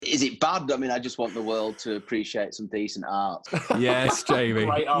Is it bad? I mean, I just want the world to appreciate some decent art. Yes, Jamie.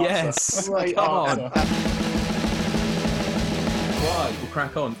 Great answer. Yes. Great Come answer. on. Right, we'll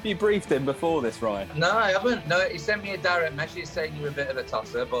crack on. You briefed him before this, Ryan. No, I haven't. No, he sent me a direct message saying you were a bit of a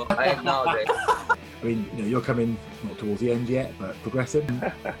tosser, but I ignored it. I mean, you're coming not towards the end yet, but progressing.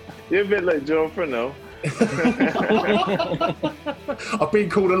 You're a bit like Joe for now. I've been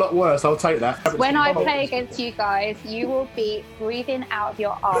called a lot worse. I'll take that. When I play against you guys, you will be breathing out of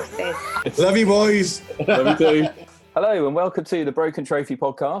your asses. Love you, boys. Love you too. Hello and welcome to the Broken Trophy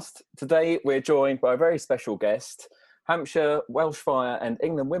podcast. Today we're joined by a very special guest, Hampshire, Welsh Fire and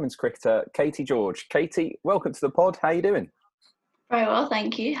England women's cricketer, Katie George. Katie, welcome to the pod. How are you doing? Very well,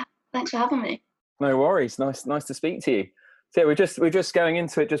 thank you. Thanks for having me. No worries. Nice to speak to you. So yeah, we're just going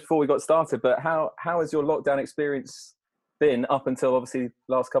into it just before we got started, but how has your lockdown experience been up until obviously the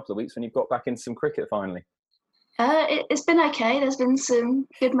last couple of weeks when you've got back into some cricket finally? It's been okay. There's been some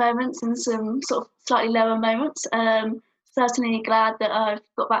good moments and some sort of slightly lower moments. Certainly glad that I've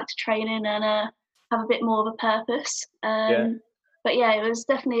got back to training and have a bit more of a purpose. But yeah, it was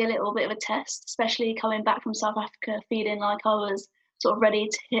definitely a little bit of a test, especially coming back from South Africa, feeling like I was sort of ready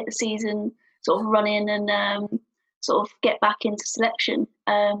to hit the season, sort of run in and sort of get back into selection.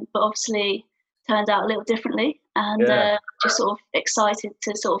 But obviously turned out a little differently and just sort of excited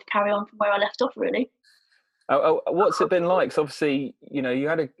to sort of carry on from where I left off, really. What's it been like? So obviously, you know, you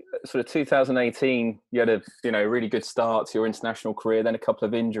had a sort of 2018, you had a, you know, really good start to your international career, then a couple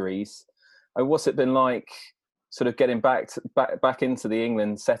of injuries. What's it been like sort of getting back into the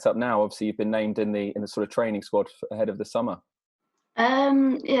England setup now? Obviously, you've been named in the sort of training squad ahead of the summer.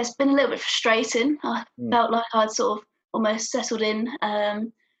 Yeah, it's been a little bit frustrating. I felt like I'd sort of almost settled in,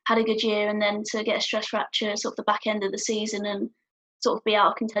 had a good year, and then to get a stress fracture sort of the back end of the season and sort of be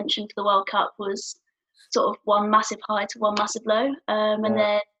out of contention for the World Cup was sort of one massive high to one massive low. And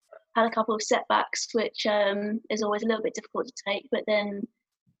then had a couple of setbacks, which is always a little bit difficult to take. But then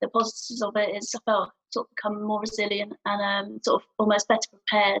the positives of it is I felt sort of become more resilient and sort of almost better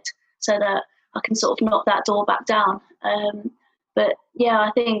prepared so that I can sort of knock that door back down. But yeah,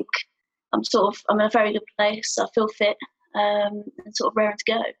 I think I'm in a very good place. I feel fit and sort of raring to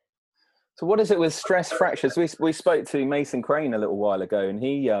go. So what is it with stress fractures? We spoke to Mason Crane a little while ago, and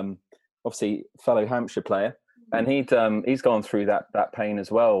he obviously fellow Hampshire player, and he's gone through that pain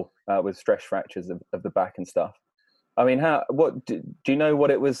as well with stress fractures of the back and stuff. I mean, do you know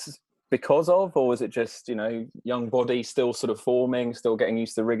what it was because of, or was it just, you know, young body still sort of forming, still getting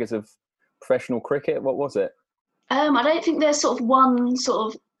used to the rigours of professional cricket? What was it? I don't think there's sort of one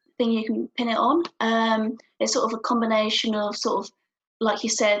sort of thing you can pin it on. It's sort of a combination of sort of, like you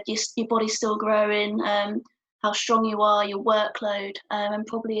said, your body's still growing, how strong you are, your workload, and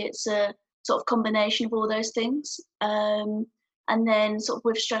probably it's a sort of combination of all those things. And then sort of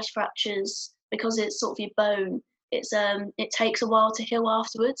with stress fractures, because it's sort of your bone, it takes a while to heal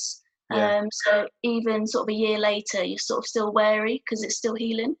afterwards. So even sort of a year later, you're sort of still wary because it's still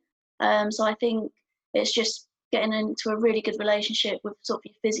healing. So I think it's just getting into a really good relationship with sort of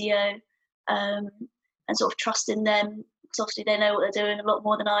your physio and sort of trusting them, because obviously they know what they're doing a lot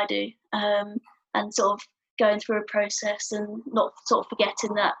more than I do, and sort of going through a process and not sort of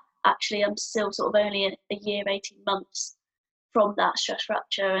forgetting that actually I'm still sort of only a year, 18 months from that stress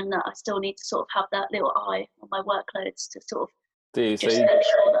fracture, and that I still need to sort of have that little eye on my workloads to sort of make sure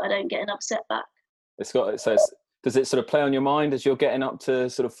that I don't get another setback. Does it sort of play on your mind as you're getting up to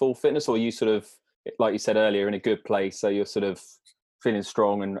sort of full fitness, or are you sort of, like you said earlier, in a good place, so you're sort of feeling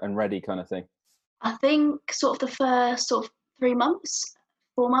strong and ready kind of thing? I think sort of the first sort of 3 months,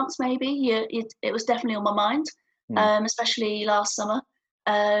 4 months maybe, it was definitely on my mind, especially last summer.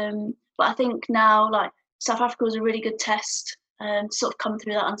 But I think now, like, South Africa was a really good test to sort of come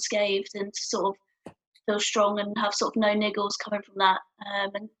through that unscathed and to sort of feel strong and have sort of no niggles coming from that.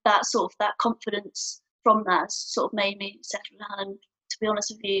 And that sort of that confidence from that has sort of made me settle down. And to be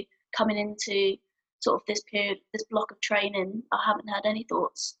honest with you, coming into sort of this period, this block of training, I haven't had any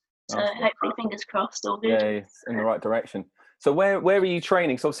thoughts. So hopefully, fingers crossed, all good. Yeah, it's in the right direction. So where are you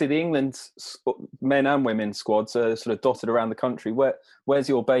training? So obviously the England men and women squads are sort of dotted around the country. Where's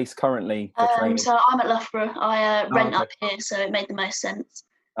your base currently for training? So I'm at Loughborough. I rent up here, so it made the most sense.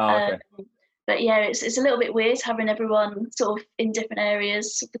 Okay. But yeah, it's a little bit weird having everyone sort of in different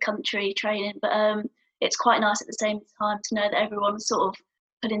areas of the country training. But it's quite nice at the same time to know that everyone's sort of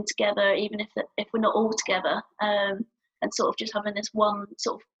putting together, even if we're not all together, and sort of just having this one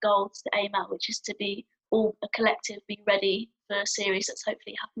sort of goal to aim at, which is to be all a collective, be ready for a series that's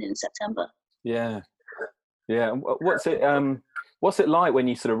hopefully happening in September. Yeah. What's it like when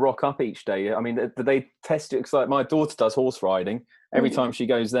you sort of rock up each day? I mean, do they test you? Because like my daughter does horse riding, every time she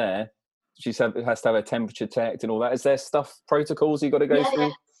goes there, has to have her temperature checked and all that. Is there protocols you got to go through?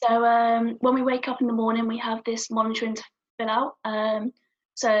 Yeah. So when we wake up in the morning, we have this monitoring to fill out.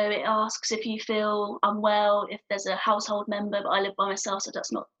 So it asks if you feel unwell, if there's a household member, but I live by myself, so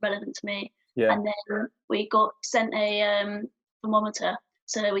that's not relevant to me. Yeah. And then we got sent a thermometer.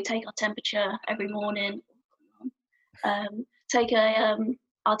 So we take our temperature every morning, take our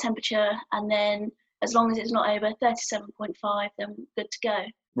temperature, and then as long as it's not over 37.5, then we're good to go.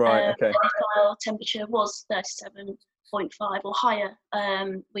 Right, okay. And if our temperature was 37.5 or higher,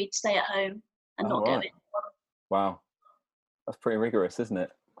 we'd stay at home and not go in. Wow, that's pretty rigorous, isn't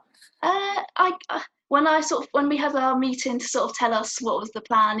it? When we had our meeting to sort of tell us what was the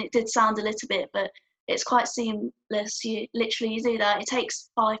plan, it did sound a little bit, but it's quite seamless. You do that. It takes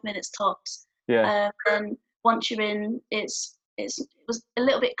 5 minutes tops. Yeah. And once you're in, it was a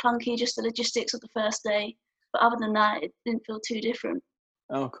little bit clunky, just the logistics of the first day. But other than that, it didn't feel too different.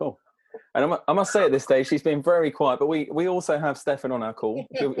 Oh, cool. And I must say at this stage, she's been very quiet, but we also have Stefan on our call.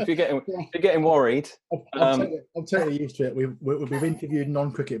 If you're getting worried. I'm totally used to it. We've interviewed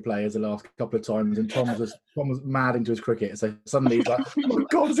non-cricket players the last couple of times, and Tom was mad into his cricket. So suddenly he's like, oh my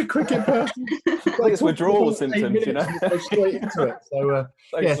God, it's a cricket person. I think it's withdrawal symptoms, you know. Go straight into it. So,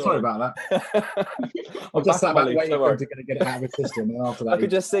 sorry about that. I just sat back waiting for him to get it out of his system, and after that,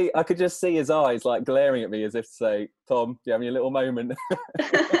 I could just see his eyes like glaring at me as if to say, "Tom, you having a little moment?"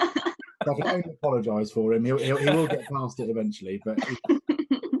 I can only apologise for him. He will get past it eventually, but he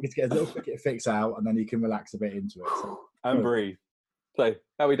needs to get a little cricket fix out, and then he can relax a bit into it. So. And breathe. So,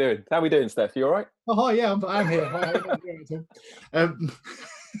 how we doing? How we doing, Steph? You all right? Oh, hi, yeah, I'm here. Hi,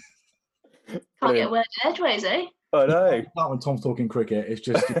 Can't get a word edgeways, eh? I know. Not when Tom's talking cricket. It's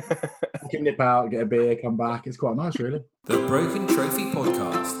just you can nip out, get a beer, come back. It's quite nice, really. The Broken Trophy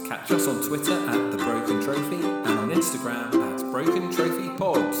Podcast. Catch us on Twitter at The Broken Trophy and on Instagram at Broken Trophy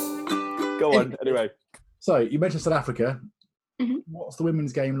Pods. Go on, anyway. So, you mentioned South Africa. Mm-hmm. What's the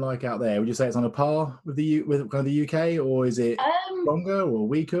women's game like out there? Would you say it's on a par with kind of the UK, or is it stronger or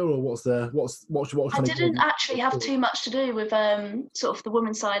weaker, or what's I didn't actually have too much to do with sort of the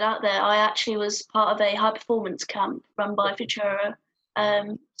women's side out there. I actually was part of a high performance camp run by Futura,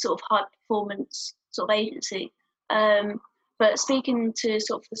 sort of high performance sort of agency. But speaking to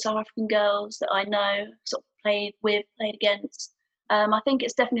sort of the South African girls that I know, sort of played against, I think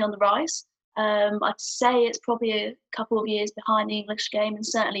it's definitely on the rise. I'd say it's probably a couple of years behind the English game, and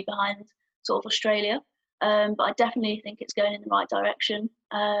certainly behind sort of Australia. But I definitely think it's going in the right direction.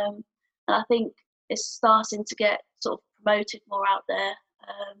 And I think it's starting to get sort of promoted more out there.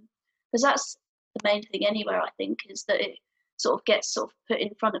 Because that's the main thing anywhere, I think, is that it sort of gets sort of put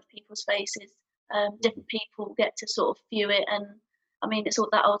in front of people's faces. Different people get to sort of view it, and I mean, it's all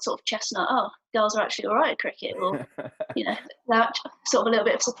that old sort of chestnut, oh, girls are actually all right at cricket, or, you know, that sort of a little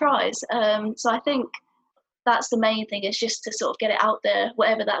bit of surprise. So I think that's the main thing, is just to sort of get it out there,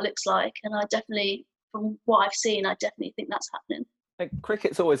 whatever that looks like. And I definitely, from what I've seen, I definitely think that's happening.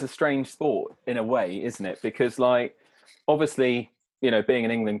 Cricket's always a strange sport in a way, isn't it? Because, like, obviously, you know, being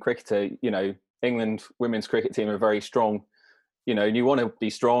an England cricketer, you know, England women's cricket team are very strong. You know, and you want to be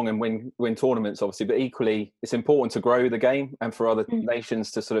strong and win tournaments, obviously, but equally, it's important to grow the game and for other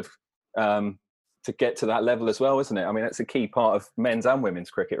nations to sort of to get to that level as well, isn't it? I mean, that's a key part of men's and women's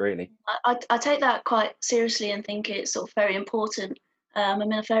cricket, really. I take that quite seriously and think it's sort of very important. I'm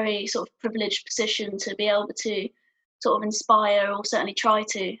in a very sort of privileged position to be able to sort of inspire, or certainly try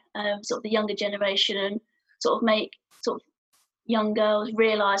to, sort of the younger generation, and sort of make sort of young girls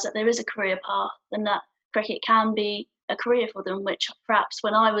realise that there is a career path, and that cricket can be a career for them, which perhaps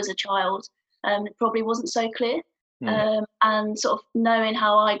when I was a child, it probably wasn't so clear. And sort of knowing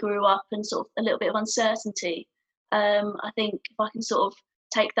how I grew up and sort of a little bit of uncertainty, I think if I can sort of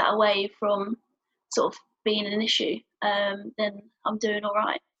take that away from sort of being an issue, then I'm doing all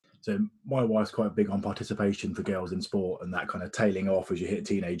right. So my wife's quite big on participation for girls in sport, and that kind of tailing off as you hit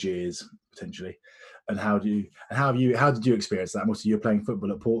teenage years potentially. And how did you experience that? Mostly, you're playing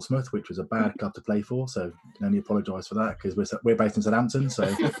football at Portsmouth, which was a bad club to play for, so I can only apologise for that, because we're based in Southampton, so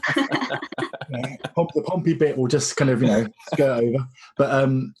the Pompey bit will just kind of skirt over. But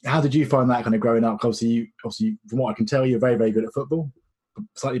how did you find that kind of growing up? Obviously, from what I can tell, you're very, very good at football,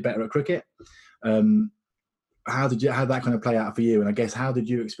 slightly better at cricket. How did that kind of play out for you? And I guess, how did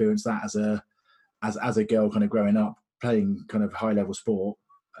you experience that as a girl, kind of growing up playing kind of high level sport,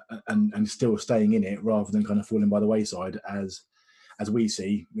 and still staying in it rather than kind of falling by the wayside as we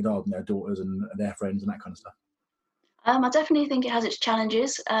see with our daughters and their friends and that kind of stuff? I definitely think it has its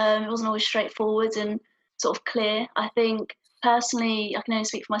challenges. It wasn't always straightforward and sort of clear. I think personally, I can only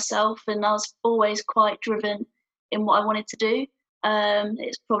speak for myself, and I was always quite driven in what I wanted to do.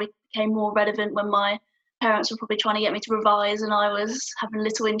 It probably became more relevant when my parents were probably trying to get me to revise, and I was having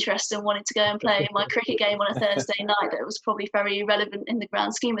little interest in wanting to go and play my cricket game on a Thursday night. That was probably very irrelevant in the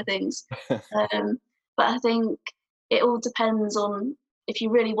grand scheme of things. But I think it all depends on if you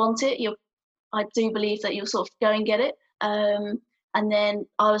really want it. I do believe that you'll sort of go and get it. And then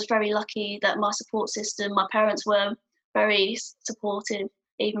I was very lucky that my support system, my parents were very supportive,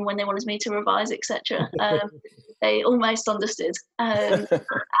 even when they wanted me to revise, etc. They almost understood.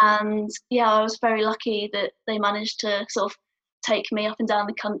 And yeah, I was very lucky that they managed to sort of take me up and down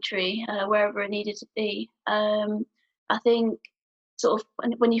the country, wherever it needed to be. I think sort of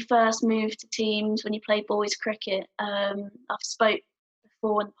when you first move to teams, when you play boys cricket, I've spoke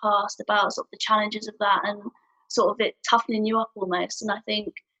before in the past about sort of the challenges of that and sort of it toughening you up almost. And I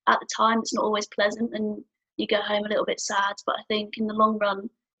think at the time it's not always pleasant and you go home a little bit sad, but I think in the long run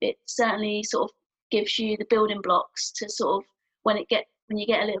it certainly sort of gives you the building blocks to sort of when you get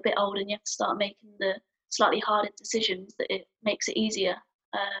a little bit older and you have to start making the slightly harder decisions, that it makes it easier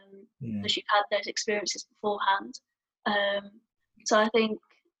because you've had those experiences beforehand. So I think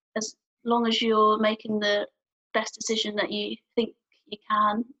as long as you're making the best decision that you think you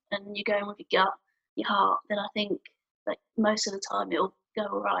can and you're going with your gut, your heart, then I think that most of the time it'll go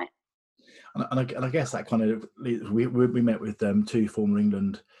all right. And I guess that kind of we met with two former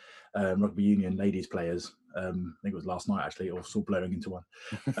England rugby union ladies players. I think it was last night actually, or still blowing into one.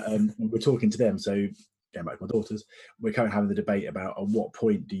 We're talking to them. So going back to my daughters, we're kind of having the debate about at what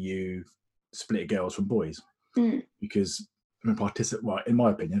point do you split girls from boys? Because in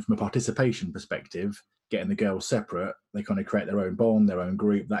my opinion, from a participation perspective, getting the girls separate, they kind of create their own bond, their own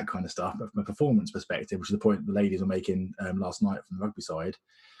group, that kind of stuff. But from a performance perspective, which is the point the ladies were making last night from the rugby side,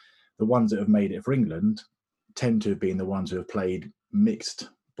 the ones that have made it for England tend to have been the ones who have played mixed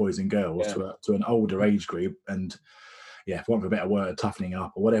boys and girls to an older age group, and for want of a better word, toughening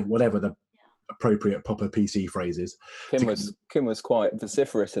up or whatever the appropriate proper PC phrase is. Kim was quite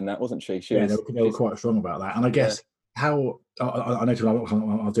vociferous in that, wasn't she? They were quite strong about that. And I guess how I know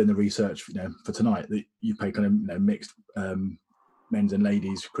I was doing the research, for tonight, that you play kind of mixed men's and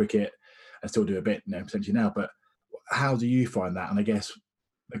ladies cricket, and still do a bit, potentially now. But how do you find that? And I guess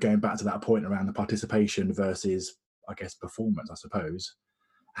going back to that point around the participation versus, I guess, performance, I suppose.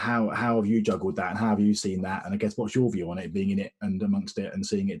 How have you juggled that, and how have you seen that? And I guess what's your view on it, being in it and amongst it and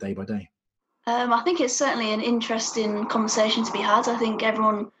seeing it day by day? I think it's certainly an interesting conversation to be had. I think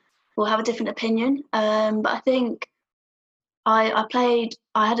everyone will have a different opinion. But I think I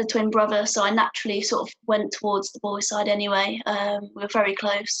had a twin brother, so I naturally sort of went towards the boys' side anyway. We were very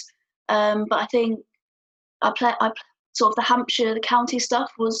close. But I think I sort of the Hampshire, the county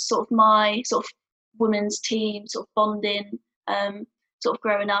stuff was sort of my sort of women's team, sort of bonding, sort of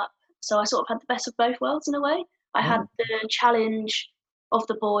growing up. So I sort of had the best of both worlds in a way. I had the challenge of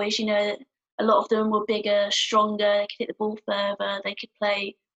the boys, a lot of them were bigger, stronger, they could hit the ball further, they could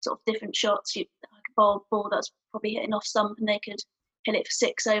play sort of different shots. I could bowl a ball that's probably hitting off stump and they could hit it for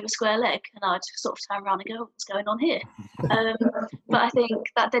 6 over square leg, and I'd sort of turn around and go, what's going on here? But I think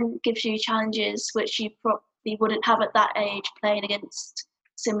that then gives you challenges which you probably wouldn't have at that age playing against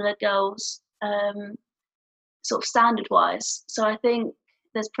similar girls, sort of standard-wise. So I think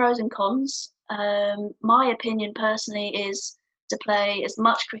there's pros and cons. My opinion personally is to play as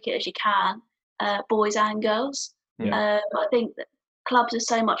much cricket as you can, boys and girls. I think that clubs are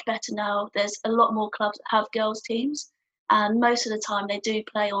so much better now. There's a lot more clubs that have girls teams, and most of the time they do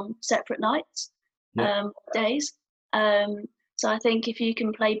play on separate nights, days. So I think if you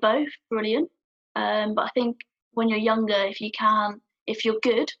can play both, brilliant. But I think when you're younger, if you're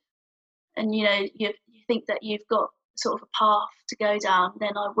good, and you think that you've got sort of a path to go down,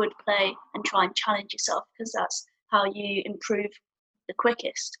 then I would play and try and challenge yourself, because that's how you improve the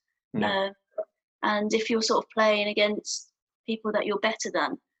quickest. And if you're sort of playing against people that you're better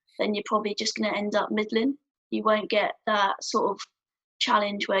than, then you're probably just going to end up middling. You won't get that sort of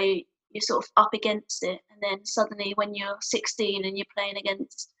challenge where you're sort of up against it, and then suddenly when you're 16 and you're playing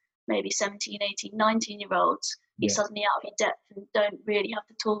against maybe 17, 18, 19-year-olds, you're suddenly out of your depth and don't really have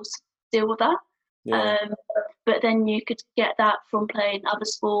the tools to deal with that. But then you could get that from playing other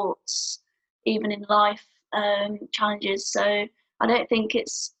sports, even in life, challenges. So I don't think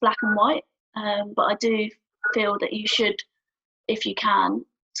it's black and white, but I do feel that you should, if you can,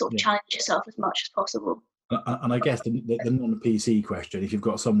 sort of challenge yourself as much as possible. And I guess the non-PC question, if you've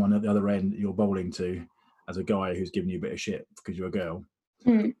got someone at the other end you're bowling to as a guy who's giving you a bit of shit because you're a girl,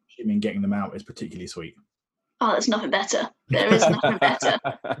 assuming getting them out is particularly sweet. Oh, there's nothing better. There is nothing better.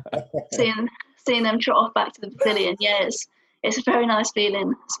 Seeing them trot off back to the pavilion, it's a very nice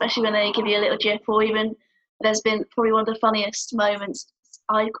feeling, especially when they give you a little jip, or even there's been probably one of the funniest moments.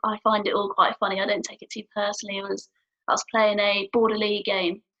 I find it all quite funny. I don't take it too personally. I was playing a Border League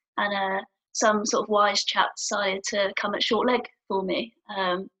game, and some sort of wise chap decided to come at short leg for me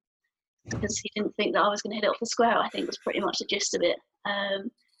because he didn't think that I was going to hit it off the square. I think was pretty much the gist of it.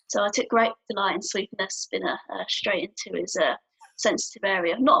 So I took great delight in sweeping their spinner straight into his sensitive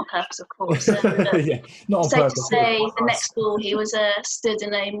area, not on purpose, of course. Yeah, not on safe purpose. to say, the next ball he was stood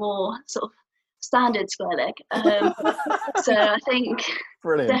in a more sort of standard square leg. So I think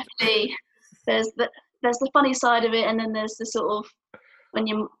Brilliant. definitely there's the funny side of it, and then there's the sort of when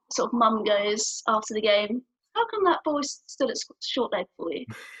your sort of mum goes after the game, how come that boy stood at short leg for you?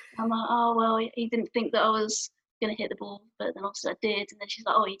 I'm like, oh well, he didn't think that I was going to hit the ball, but then obviously I did. And then she's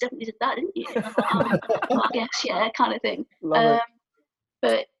like, oh, you definitely did that, didn't you? And I'm like, oh, well, I guess, yeah, kind of thing. Love it.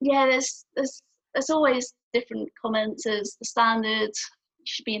 But yeah, there's always different comments as the standard, you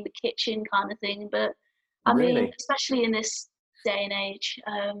should be in the kitchen kind of thing. But I mean, especially in this day and age,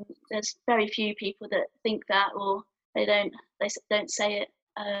 there's very few people that think that, or they don't say it.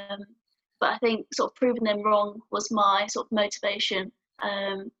 But I think sort of proving them wrong was my sort of motivation.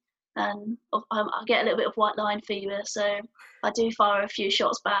 And I get a little bit of white line fever, so I do fire a few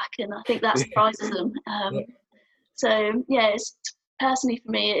shots back, and I think that surprises them. So yeah, it's personally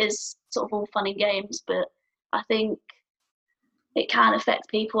for me, it is sort of all fun and games, but I think it can affect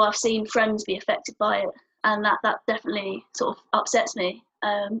people. I've seen friends be affected by it, and that definitely sort of upsets me.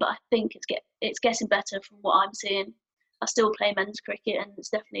 But I think it's getting better from what I'm seeing. I still play men's cricket, and it's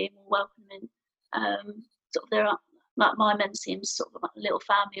definitely more welcoming. Sort of there are. Like my men's team's sort of like a little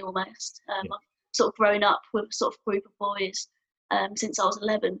family almost. I've sort of grown up with a sort of group of boys since I was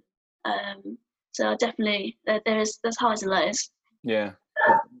 11. So I definitely there's highs and lows. Yeah.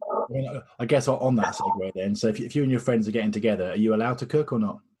 I guess on that segue then. So if you and your friends are getting together, are you allowed to cook or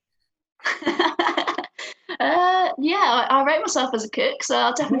not? Yeah, I rate myself as a cook, so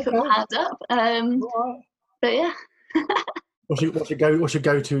I'll definitely put my hand up. But yeah. What's your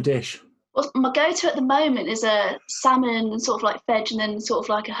go-to dish? Well, my go-to at the moment is a salmon, sort of like veg, and then sort of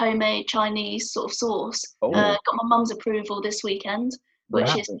like a homemade Chinese sort of sauce. Got my mum's approval this weekend, which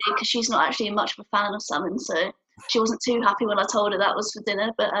is big because she's not actually much of a fan of salmon, so she wasn't too happy when I told her that was for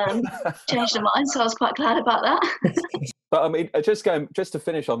dinner, but changed her mind, so I was quite glad about that. But I mean, just to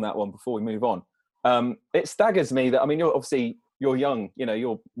finish on that one before we move on, it staggers me that, I mean, you're young,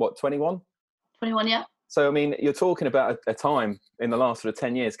 you're what, 21? 21, yeah. So, I mean, you're talking about a time in the last sort of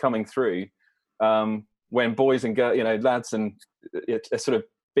 10 years coming through when boys and girls, lads and are sort of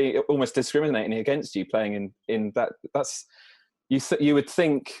being almost discriminating against you playing in that. That's you would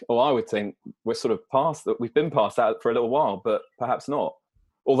think, or I would think, we're sort of past that. We've been past that for a little while, but perhaps not.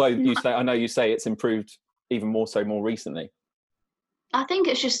 Although I know you say it's improved even more so more recently. I think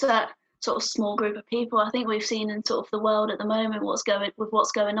it's just that sort of small group of people. I think we've seen in sort of the world at the moment what's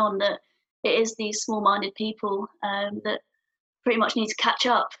going on, that it is these small-minded people that pretty much need to catch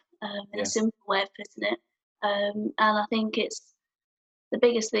up in a simple way of putting it. And I think the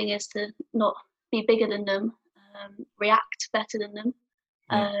biggest thing is to not be bigger than them, react better than them,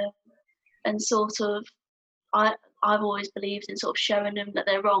 and sort of I've always believed in sort of showing them that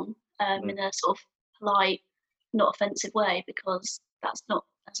they're wrong in a sort of polite, not offensive way, because that's not,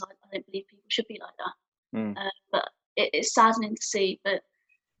 as I don't believe people should be like that. But it's saddening to see, but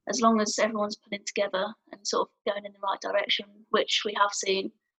as long as everyone's pulling together and sort of going in the right direction, which we have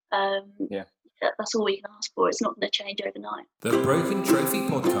seen, that's all we can ask for. It's not going to change overnight. The Broken Trophy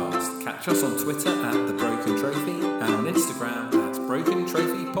Podcast. Catch us on Twitter at The Broken Trophy and on Instagram at Broken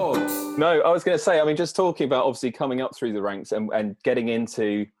Trophy Pods. No, I was going to say, I mean, just talking about obviously coming up through the ranks and getting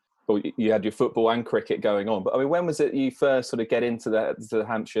into, well, you had your football and cricket going on, but I mean, when was it you first sort of get into the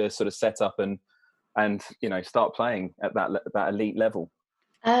Hampshire sort of setup and start playing at that elite level?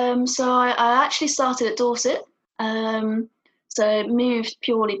 So I actually started at Dorset. So moved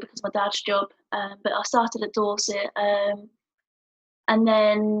purely because of my dad's job. But I started at Dorset, and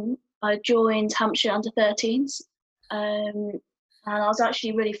then I joined Hampshire under-13s. And I was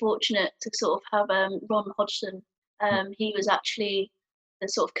actually really fortunate to sort of have Ron Hodgson. He was actually the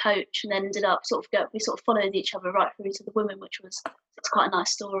sort of coach, and then ended up we sort of followed each other right through to the women, it's quite a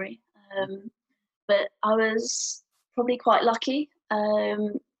nice story. But I was probably quite lucky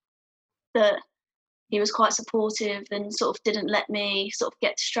that he was quite supportive and sort of didn't let me sort of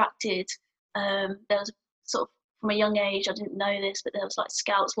get distracted. There was sort of, from a young age, I didn't know this, but there was like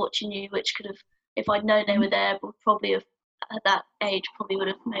scouts watching you, which could have, if I'd known they were there, would probably have, at that age, probably would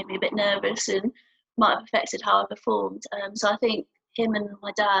have made me a bit nervous and might have affected how I performed. So I think him and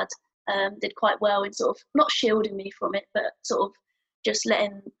my dad did quite well in sort of not shielding me from it, but sort of just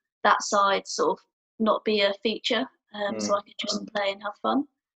letting that side sort of not be a feature, so I could just play and have fun.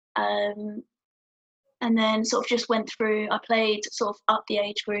 And then sort of just went through. I played sort of up the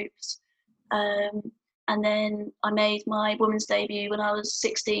age groups, and then I made my women's debut when I was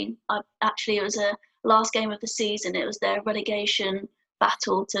 16. It was a last game of the season. It was their relegation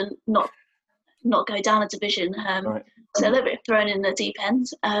battle to not go down a division. So a little bit thrown in the deep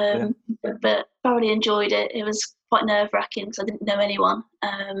end, but thoroughly enjoyed it. It was quite nerve-wracking because I didn't know anyone,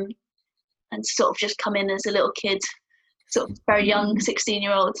 and sort of just come in as a little kid, sort of very young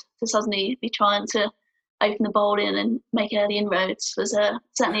 16-year-old, to suddenly be trying to open the bowl in and make early inroads was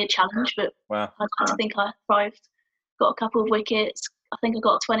certainly a challenge, but wow. I'd like to think I thrived. Got a couple of wickets. I think I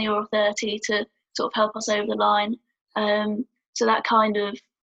got 20 or 30 to sort of help us over the line. So that kind of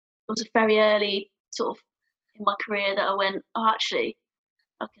was a very early sort of in my career that I went, oh, actually,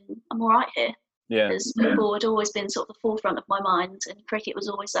 I'm all right here. Yeah. Because football had always been sort of the forefront of my mind, and cricket was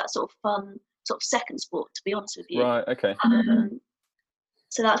always that sort of fun, sort of second sport, to be honest with you. Right, okay.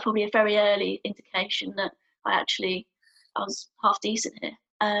 So that's probably a very early indication that I was half decent here.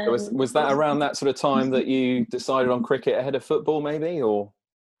 Was that around that sort of time that you decided on cricket ahead of football, maybe, or?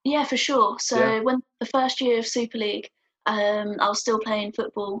 Yeah, for sure. So when the first year of Super League, I was still playing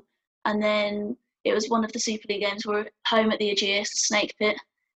football, and then it was one of the Super League games. We were home at the Ageas, the Snake Pit,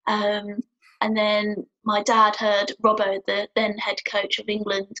 and then my dad heard Robbo, the then head coach of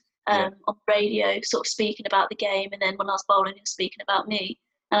England, on the radio, sort of speaking about the game, and then when I was bowling, he was speaking about me.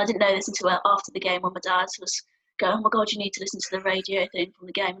 And I didn't know this until after the game, when my dad was going, "Oh my God, you need to listen to the radio thing from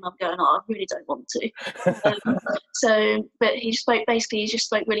the game," and I'm going, "Oh, I really don't want to." But he spoke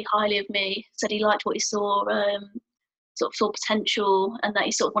really highly of me. Said he liked what he saw, sort of saw potential, and that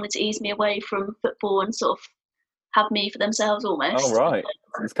he sort of wanted to ease me away from football and sort of have me for themselves almost. Oh right,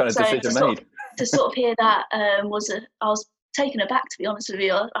 it's kind of decision made. To sort of hear that I was taken aback, to be honest with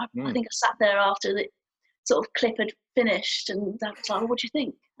you. I think I sat there after the sort of clip had finished, and Dad was like, "What do you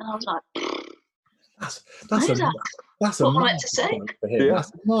think?" And I was like, That's what am I meant to say? Yeah.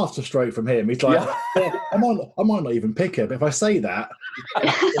 That's a master stroke from him. He's like, I might not even pick her, but if I say that,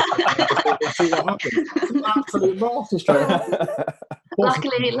 see what happens. It's an absolute master stroke.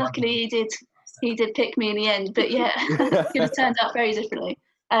 Luckily he did pick me in the end, but yeah, it could have turned out very differently.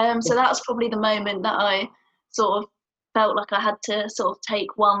 So that was probably the moment that I sort of felt like I had to sort of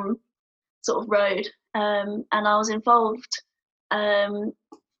take one sort of road, and I was involved in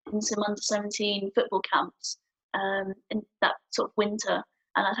some under-17 football camps in that sort of winter,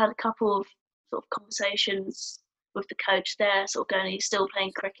 and I'd had a couple of sort of conversations with the coach there, sort of going, "Are you still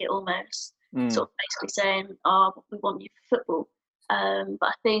playing cricket?" almost, sort of basically saying, "Oh, we want you for football." But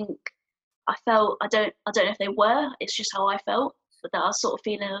I think I felt, I don't know if they were, it's just how I felt, but that I was sort of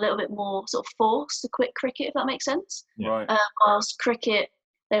feeling a little bit more sort of forced to quit cricket, if that makes sense. Right. Whilst cricket,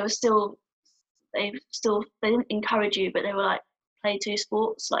 they didn't encourage you, but they were like, play two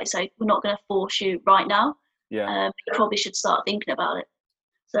sports. Like, say, we're not going to force you right now. Yeah. You probably should start thinking about it.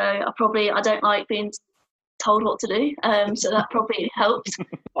 So I don't like being told what to do. So that probably helped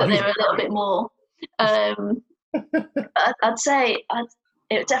that they were a little bit more. I'd say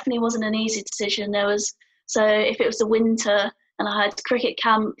it definitely wasn't an easy decision. So if it was the winter and I had cricket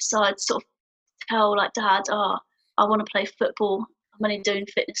camps, I'd sort of tell like Dad, "Oh, I want to play football. I'm only doing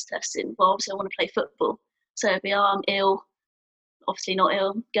fitness testing. Well, obviously I want to play football." So it'd be, "Oh, I'm ill." Obviously not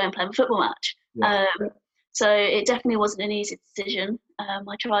ill. Go and play a football match. Yeah. So it definitely wasn't an easy decision.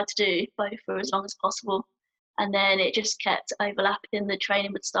 I tried to do both for as long as possible, and then it just kept overlapping. The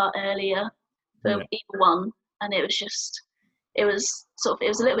training would start earlier for either one, and it was a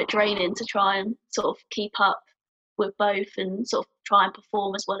little bit draining to try and sort of keep up with both and sort of try and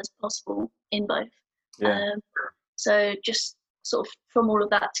perform as well as possible in both. Yeah. So just sort of from all of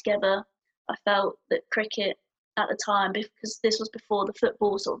that together, I felt that cricket at the time, because this was before the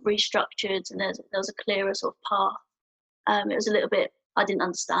football sort of restructured and there was a clearer sort of path. It was a little bit, I didn't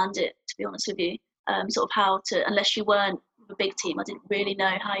understand it, to be honest with you, sort of how to, unless you weren't with a big team, I didn't really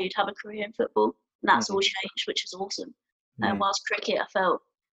know how you'd have a career in football, and that's all changed, which is awesome. And whilst cricket, I felt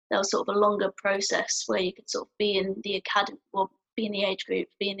there was sort of a longer process where you could sort of be in the academy, or be in the age group,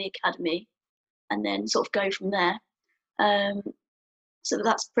 be in the academy, and then sort of go from there. So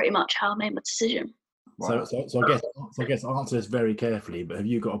that's pretty much how I made my decision. Wow. So I guess answer this very carefully. But have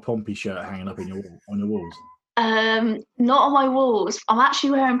you got a Pompey shirt hanging up on your walls? Not on my walls. I'm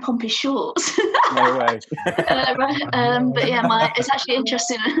actually wearing Pompey shorts. No way. But yeah, it's actually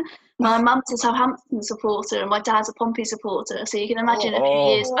interesting. My mum's a Southampton supporter and my dad's a Pompey supporter. So you can imagine a few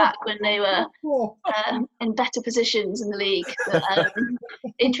years back when they were in better positions in the league. But,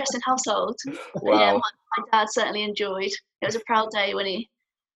 interesting household. But yeah, my dad certainly enjoyed. It was a proud day when he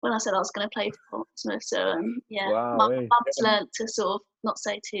when I said I was going to play for Portsmouth. So yeah, Wow, my mum's learnt to sort of not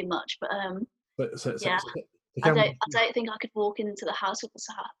say too much, but yeah. I don't think I could walk into the house with a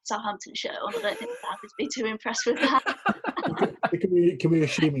Southampton shirt on. I don't think Dad would be too impressed with that. Can we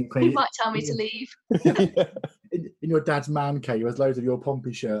assume He might tell me to leave. in your dad's man cave, there's loads of your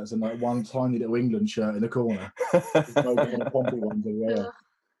Pompey shirts and like one tiny little England shirt in the corner. Pompey ones everywhere.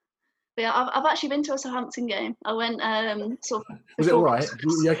 But yeah, I've actually been to a Southampton game. I went sort of. Was it all right?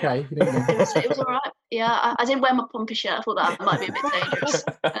 You okay? It was all right. Yeah, I didn't wear my Pompey shirt. I thought that might be a bit dangerous.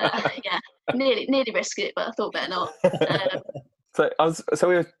 Yeah, nearly risked it, but I thought better not. So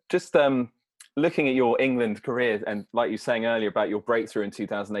we were just looking at your England career, and like you were saying earlier about your breakthrough in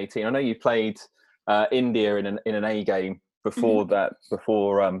 2018. I know you played India in an A game before that,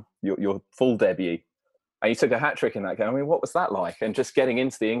 before your full debut. And you took a hat-trick in that game. I mean, what was that like? And just getting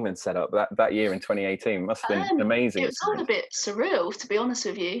into the England setup that year in 2018 must have been amazing. It was all a bit surreal, to be honest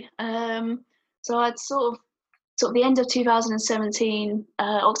with you. So I'd sort of the end of 2017,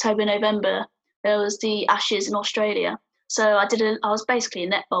 October, November, there was the Ashes in Australia. So I was basically a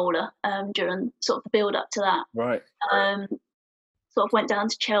net bowler during sort of the build-up to that. Right. Sort of went down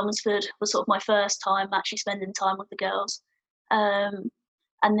to Chelmsford, was sort of my first time actually spending time with the girls.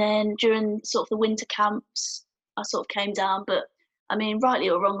 And then during sort of the winter camps, I sort of came down. But I mean, rightly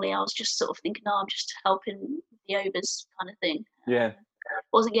or wrongly, I was just sort of thinking, I'm just helping with the overs kind of thing. Yeah.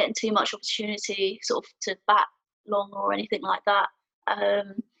 Wasn't getting too much opportunity sort of to bat long or anything like that.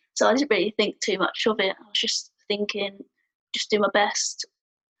 So I didn't really think too much of it. I was just thinking, just do my best,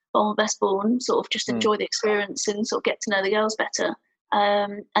 bowl my best ball, and sort of just enjoy the experience and sort of get to know the girls better.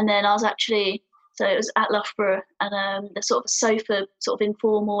 And then I was actually. So it was at Loughborough, and there's sort of a sofa, sort of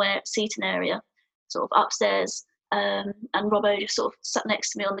informal seating area, sort of upstairs. And Robbo just sort of sat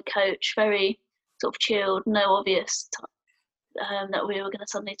next to me on the coach, very sort of chilled, no obvious that we were going to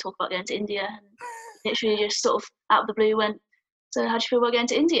suddenly talk about going to India. And literally just sort of out of the blue went, so how do you feel about going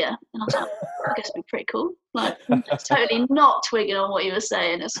to India? And I was like, I guess it'd be pretty cool. Like, totally not twigging on what he was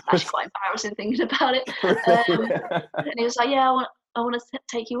saying. It's actually quite embarrassing thinking about it. And he was like, yeah, I want to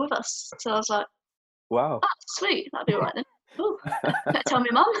take you with us. So I was like, wow. Oh, sweet. That'd be all right then. Ooh, tell me,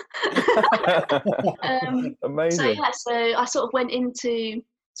 Mum. Amazing. So I sort of went into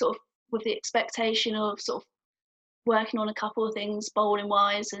sort of with the expectation of sort of working on a couple of things bowling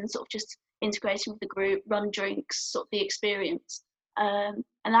wise and sort of just integrating with the group, run drinks, sort of the experience. And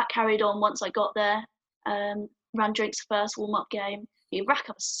that carried on once I got there. Ran drinks the first warm-up game. You rack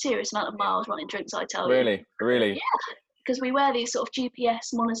up a serious amount of miles running drinks, I tell you. Really? Yeah, because we wear these sort of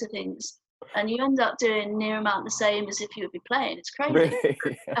GPS monitor things. And you end up doing near amount the same as if you would be playing. It's crazy. Really?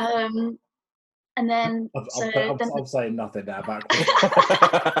 And then I'm saying nothing now about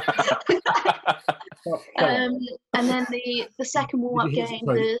and then the second warm-up game,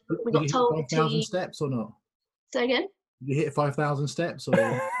 we got told 5,000 steps or not? Say again? Did you hit 5,000 steps or?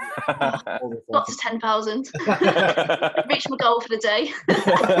 Got to 10,000. Reached my goal for the day.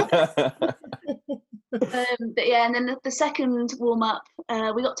 But yeah, and then the second warm-up,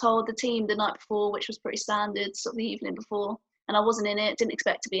 we got told the team the night before, which was pretty standard, sort of the evening before, and I wasn't in it, didn't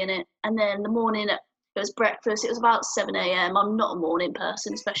expect to be in it. And then the morning, it was breakfast. It was about 7 a.m. I'm not a morning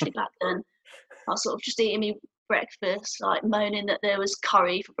person, especially back then. I was sort of just eating me breakfast, like moaning that there was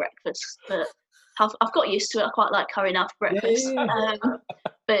curry for breakfast, but I've got used to it. I quite like curry now for breakfast. Yeah.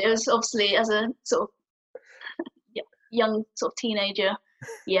 But it was obviously, as a sort of young sort of teenager,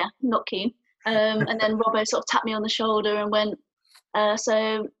 yeah, not keen. And then Robbo sort of tapped me on the shoulder and went,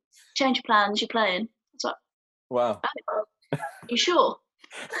 so change your plans, you're playing. I was like, wow. Oh, you sure?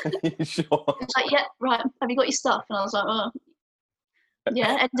 You sure? He was like, yeah, right, have you got your stuff? And I was like, oh.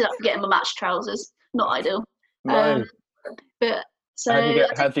 Yeah, ended up getting my match trousers. Not ideal. No. But so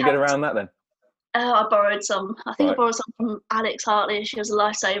how did you get around that then? I borrowed some. I think I borrowed some from Alex Hartley. She was a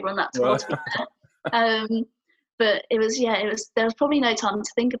lifesaver on that tour. To be fair. But it was there was probably no time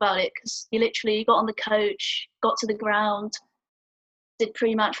to think about it because you literally got on the coach, got to the ground, did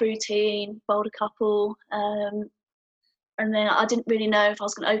pre-match routine, bowled a couple, and then I didn't really know if I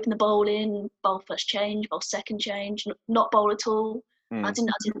was going to open the bowl in, bowl first change, bowl second change, not bowl at all. I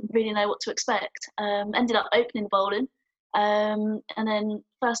didn't really know what to expect. Ended up opening the bowling, and then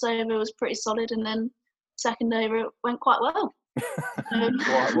first over was pretty solid, and then second over it went quite well.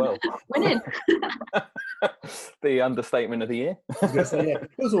 Quite well. Winning. The understatement of the year. I was going to say, yeah,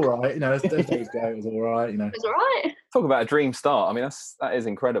 it was all right. You know, as days go, it was all right. You know, it was all right. Talk about a dream start. I mean, that is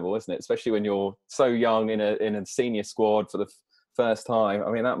incredible, isn't it? Especially when you're so young in a senior squad for the first time.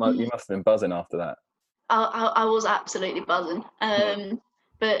 I mean, you must have been buzzing after that. I was absolutely buzzing.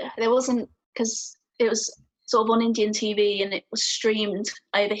 But there wasn't, because it was sort of on Indian TV, and it was streamed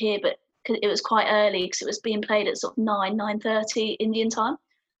over here, but it was quite early because it was being played at sort of 9:30 Indian time.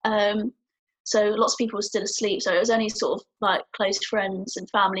 So lots of people were still asleep. So it was only sort of like close friends and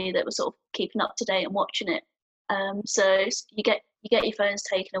family that were sort of keeping up to date and watching it. So you get your phones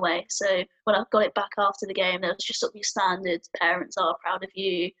taken away. So when I got it back after the game, there was just sort of your standard parents are proud of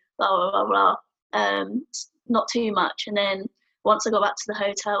you, blah, blah, blah, blah. Not too much. And then once I got back to the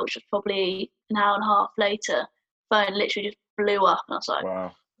hotel, which was probably an hour and a half later, phone literally just blew up. And I was like,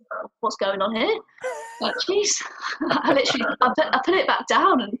 Wow. What's going on here? Like, jeez. I put it back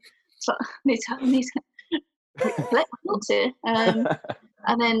down and so I need to collect my thoughts here.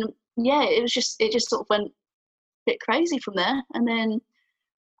 And then, yeah, it just sort of went a bit crazy from there. And then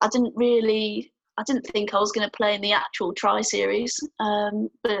I didn't think I was going to play in the actual tri-series,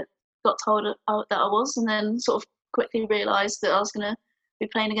 but got told that I was, and then sort of quickly realised that I was going to be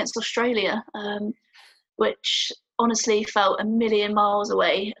playing against Australia, which honestly felt a million miles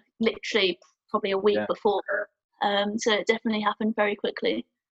away, literally probably a week before. So it definitely happened very quickly.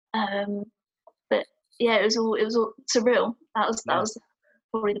 But yeah, it was all surreal. That was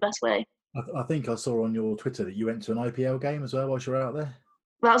probably the best way. I think I saw on your Twitter that you went to an IPL game as well whilst you were out there.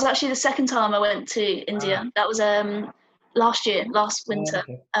 That was actually the second time I went to India. That was last winter.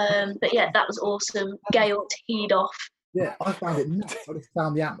 Okay. But yeah, that was awesome. Gale teed off. Yeah, I found it nuts. I just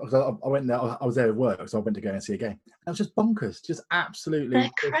found the atmosphere. I went there. I was there at work, so I went to go and see a game. It was just bonkers, just absolutely. They're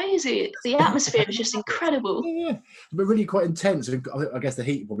crazy. The atmosphere was just incredible. Yeah, but really quite intense. I guess the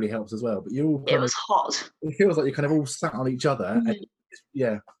heat probably helps as well. But you all. It was hot. It feels like you're kind of all sat on each other. Mm-hmm.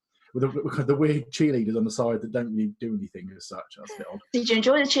 And, with the weird cheerleaders on the side that don't really do anything as such. That's a bit odd. Did you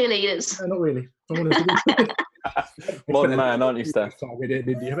enjoy the cheerleaders? No, not really. Modern man, aren't you, Steph?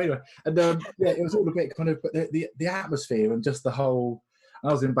 Anyway, and it was all a bit kind of, but the atmosphere and just the whole.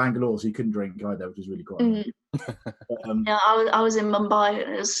 I was in Bangalore, so you couldn't drink either, which was really quite. But, yeah, I was in Mumbai.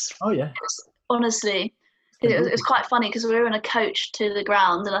 It was honestly, it was quite funny because we were in a coach to the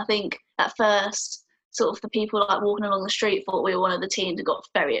ground, and I think at first, sort of the people like walking along the street thought we were one of the teams and got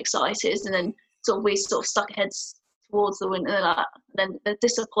very excited, and then we stuck our heads towards the wind, and then the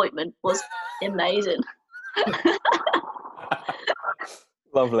disappointment was amazing.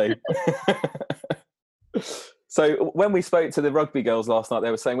 Lovely. So when we spoke to the rugby girls last night,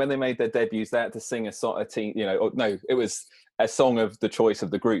 they were saying when they made their debuts, they had to sing a team. It was a song of the choice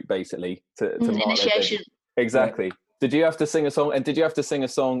of the group, basically to initiation. Exactly. Yeah. Did you have to sing a song? And did you have to sing a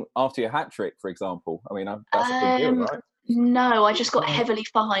song after your hat trick, for example? I mean, that's a big deal, right? No, I just got heavily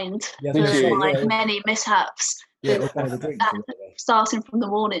fined for many mishaps. Yeah, starting from the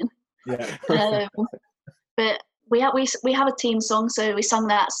morning. Yeah. But we have a team song, so we sung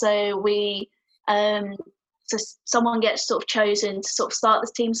that. So we so someone gets sort of chosen to sort of start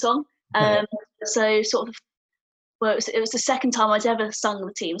the team song. So sort of. Well, it was the second time I'd ever sung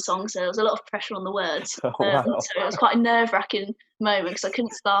the team song, so there was a lot of pressure on the words. Oh, wow. So it was quite a nerve-wracking moment because I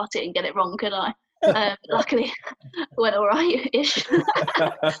couldn't start it and get it wrong, could I? Luckily, it went all right-ish.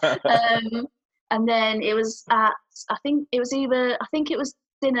 And then it was I think it was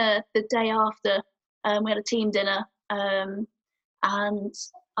dinner the day after. We had a team dinner, and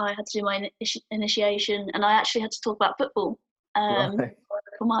I had to do my initiation, and I actually had to talk about football.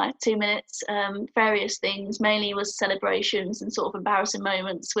 For my 2 minutes, various things, mainly was celebrations and sort of embarrassing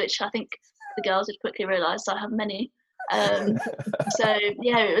moments, which I think the girls had quickly realised I have many. So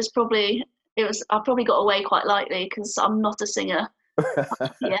yeah, I probably got away quite lightly because I'm not a singer.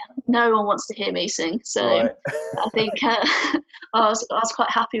 Yeah, no one wants to hear me sing, so right. I think I was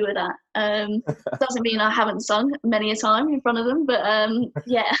quite happy with that. Doesn't mean I haven't sung many a time in front of them, but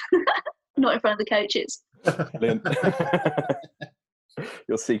yeah, not in front of the coaches. Brilliant.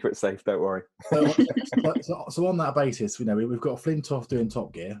 Your secret's safe, don't worry. So on that basis, we've got Flintoff doing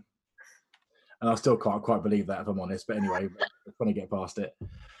Top Gear, and I still can't quite believe that, if I'm honest. But anyway, we're trying to get past it.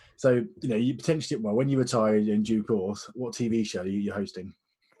 So you potentially, when you retire in due course, what TV show are you hosting?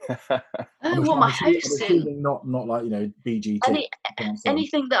 What am I hosting? Not like BGT.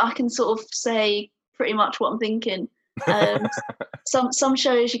 Anything that I can sort of say pretty much what I'm thinking. Some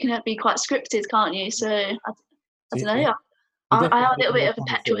shows you can be quite scripted, can't you? So I don't know. I have a little bit of a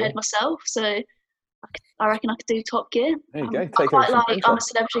petrol head myself, so I reckon I could do Top Gear. There you go. I'm a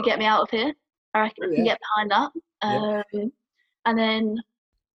Celebrity, get me out of here. I reckon I can get behind that. And then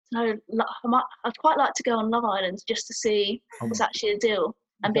I'd quite like to go on Love Island just to see what's actually a deal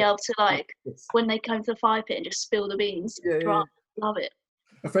and be able to when they come to the fire pit and just spill the beans. Love it.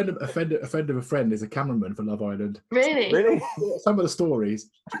 A friend of a friend is a cameraman for Love Island. Really? Really? Some of the stories,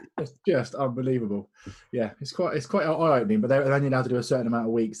 just unbelievable. Yeah, it's quite eye-opening. But they're only allowed to do a certain amount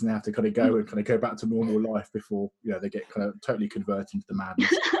of weeks, and they have to kind of go back to normal life before they get kind of totally converted into the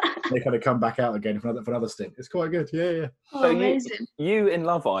madness. They kind of come back out again for another stint. It's quite good. Yeah. Oh, So amazing. you in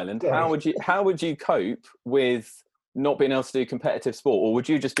Love Island, how would you cope with not being able to do competitive sport, or would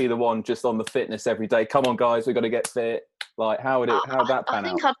you just be the one just on the fitness every day? Come on, guys, we've got to get fit. Like, how would that pan out? I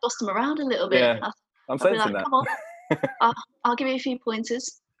think I'd boss them around a little bit. Yeah, I'm I'd be sensing like, that. come on, I'll give you a few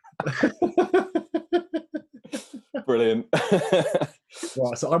pointers. Brilliant.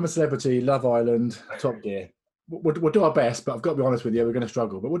 Right, so I'm a celebrity, Love Island, Top Gear. We'll do our best, but I've got to be honest with you, we're going to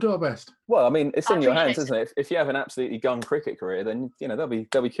struggle, but we'll do our best. Well, I mean, it's in your hands, appreciate isn't it? If you have an absolutely gun cricket career, then they'll be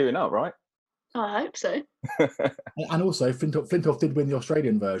queuing up, right? I hope so. And also, Flintoff did win the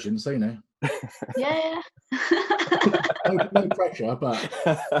Australian version, so Yeah. no pressure, but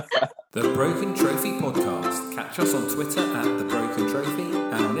The Broken Trophy Podcast. Catch us on Twitter at The Broken Trophy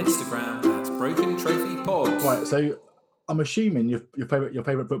and on Instagram at Broken Trophy Pod. right. So I'm assuming your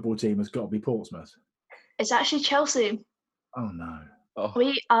favorite football team has got to be Portsmouth. It's actually Chelsea. Oh no. Oh.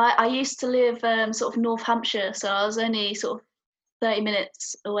 I used to live sort of North Hampshire, so I was only sort of 30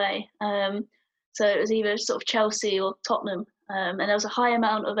 minutes away. So it was either sort of Chelsea or Tottenham, and there was a high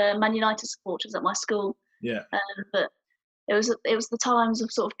amount of Man United supporters at my school. Yeah. But it was the times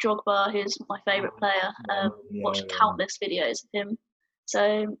of sort of Drogba, who's my favourite player. Watched countless videos of him.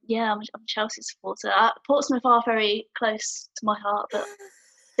 So yeah, I'm a Chelsea supporter. Portsmouth are very close to my heart, but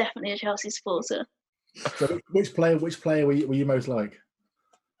definitely a Chelsea supporter. So which player were you most like?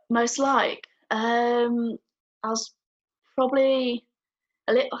 Most like, I was probably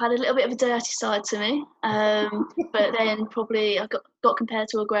had a little bit of a dirty side to me, but then probably I got compared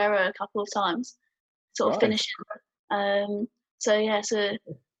to Aguero a couple of times, sort of finishing. So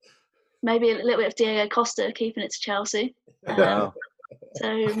maybe a little bit of Diego Costa keeping it to Chelsea. Wow.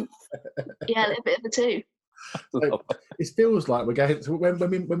 So yeah, a little bit of the two. So it feels like we're going. So when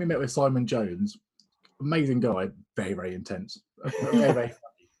we met with Simon Jones, amazing guy, very very intense, very very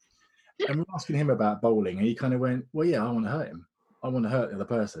funny. And we're asking him about bowling, and he kind of went, "Well, yeah, I want to hurt him. I want to hurt the other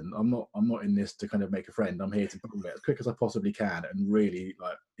person. I'm not in this to kind of make a friend. I'm here to bowl it as quick as I possibly can and really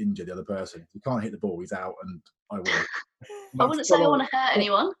like injure the other person. If he can't hit the ball, he's out, and I will." I wouldn't say I want to hurt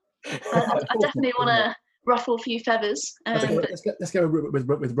anyone. I definitely want to ruffle a few feathers. Let's go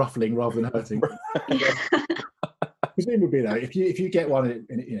with ruffling rather than hurting. Presumably, though, if you get one,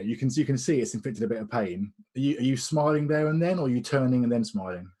 you can see it's inflicted a bit of pain. Are you smiling there and then, or are you turning and then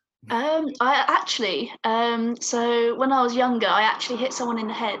smiling? I actually, so when I was younger, I actually hit someone in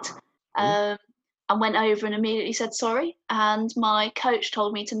the head, and went over and immediately said sorry. And my coach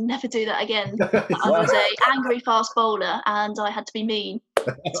told me to never do that again. I was a angry fast bowler, and I had to be mean.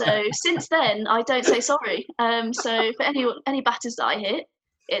 So since then, I don't say sorry. So for any batters that I hit,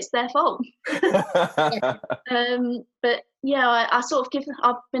 it's their fault. But yeah,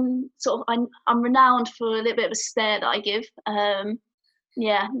 I'm renowned for a little bit of a stare that I give.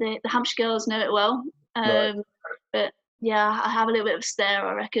 Yeah, the Hampshire girls know it well. But yeah, I have a little bit of a stare,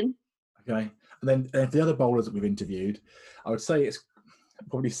 I reckon. Okay. And then the other bowlers that we've interviewed, I would say it's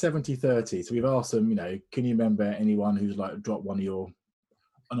probably 70-30. So we've asked them, can you remember anyone who's like dropped an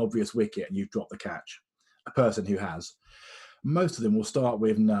obvious wicket and you've dropped the catch? A person who has. Most of them will start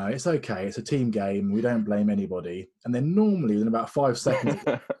with, no, it's okay, it's a team game, we don't blame anybody. And then normally within about 5 seconds,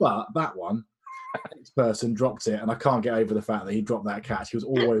 but that one, this person dropped it, and I can't get over the fact that he dropped that catch. He was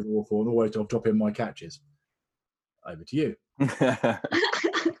always awful and always dropping my catches. Over to you.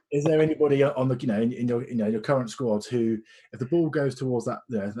 Is there anybody on the in your current squads who, if the ball goes towards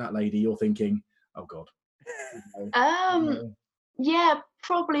that lady, you're thinking, oh God? Yeah,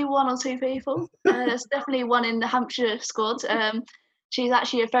 probably one or two people. There's definitely one in the Hampshire squad. She's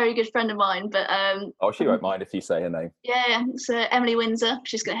actually a very good friend of mine, but she won't mind if you say her name. Yeah, so Emily Windsor.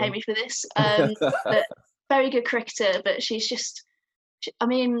 She's going to hate me for this. But very good cricketer, but she's just, she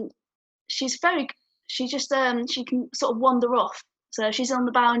can sort of wander off. So she's on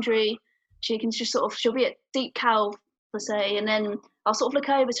the boundary. She can just she'll be at deep cow, per se, and then I'll sort of look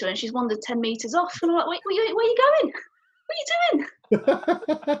over to her, and she's wandered 10 meters off, and I'm like, wait, where are you going? What are you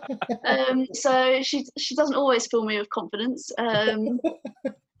doing? So she doesn't always fill me with confidence.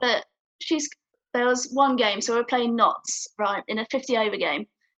 But there was one game, so we were playing Notts, right, in a 50 over game,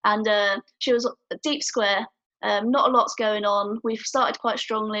 and she was a deep square. Not a lot's going on. We've started quite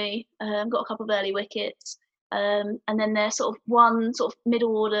strongly, got a couple of early wickets, and then there's sort of one sort of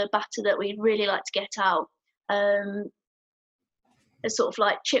middle order batter that we'd really like to get out. It's sort of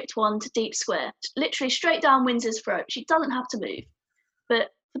like chipped one to deep square, literally straight down Windsor's throat. She doesn't have to move,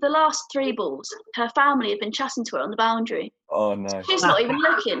 But for the last 3 balls, her family have been chatting to her on the boundary. Oh no. She's not even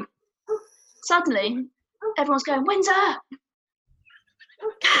looking. Suddenly, everyone's going, Windsor!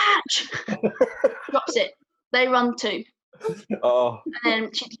 Catch! Drops it. They run 2. Oh. And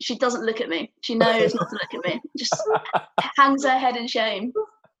then she doesn't look at me. She knows not to look at me. Just hangs her head in shame.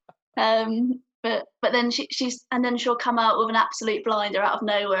 But then then she'll come out with an absolute blinder out of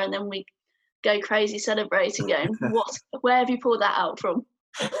nowhere, and then we go crazy celebrating, going, where have you pulled that out from?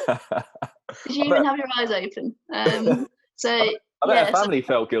 Did you even have your eyes open? I bet her family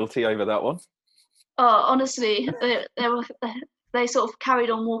felt guilty over that one. Oh, honestly, they sort of carried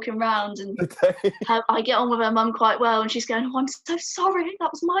on walking around, and I get on with her mum quite well, and she's going, "Oh, I'm so sorry.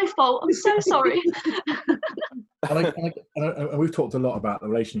 That was my fault. I'm so sorry." and we've talked a lot about the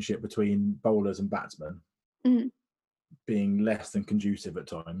relationship between bowlers and batsmen being less than conducive at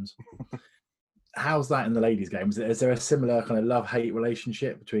times. How's that in the ladies' games? Is there a similar kind of love-hate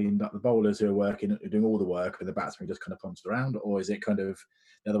relationship between the bowlers who are doing all the work, and the batsmen just kind of punched around, or is it kind of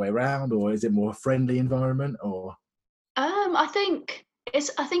the other way around, or is it more a friendly environment, or? I think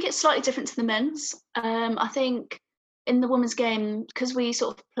it's slightly different to the men's. I think in the women's game, because we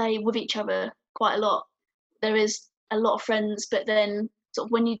sort of play with each other quite a lot, there is a lot of friends, but then sort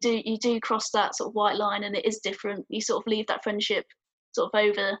of when you do cross that sort of white line and it is different, you sort of leave that friendship sort of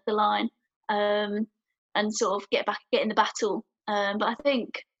over the line, and sort of get in the battle. But I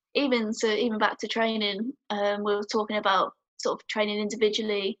think even back to training, we were talking about sort of training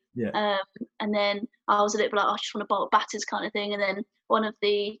individually, and then I was a little bit like, I just want to bowl batters kind of thing, and then one of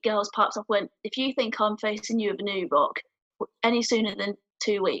the girls piped up, went, if you think I'm facing you with a new rock any sooner than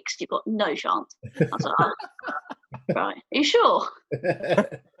 2 weeks, you've got no chance. I was like, oh, right, are you sure?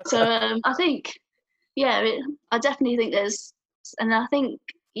 So I think, I definitely think and I think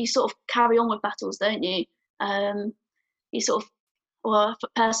you sort of carry on with battles, don't you? You sort of, well,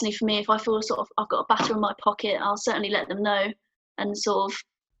 personally for me, if I feel sort of I've got a batter in my pocket, I'll certainly let them know and sort of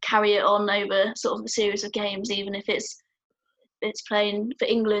carry it on over sort of a series of games, even if it's playing for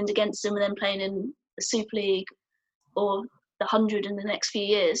England against them and then playing in the Super League or the 100 in the next few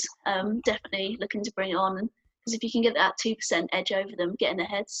years. Definitely looking to bring it on, because if you can get that 2% edge over them, get in their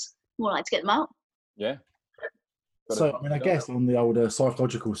heads, more like to get them out. Yeah. So, I mean, I guess on the older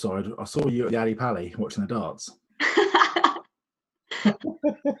psychological side, I saw you at the Ali Pally watching the darts.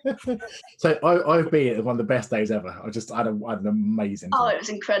 So I've been at one of the best days ever. I had an amazing time. Oh, it was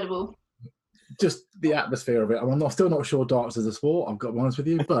incredible. Just the atmosphere of it. I'm still not sure darts is a sport, I've got to be honest with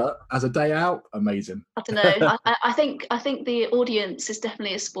you, but as a day out, amazing. I don't know. I think the audience is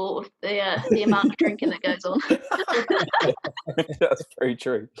definitely a sport with the amount of drinking that goes on. That's very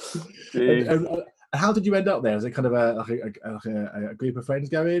true. And how did you end up there? Was it kind of a group of friends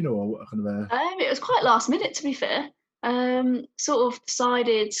going, or kind of a? It was quite last minute, to be fair. Sort of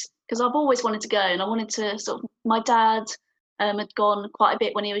decided, because I've always wanted to go, and I wanted to sort of. My dad had gone quite a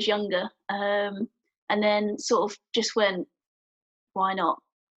bit when he was younger, and then sort of just went, why not?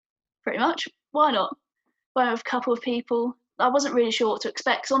 Pretty much, why not? Went with a couple of people. I wasn't really sure what to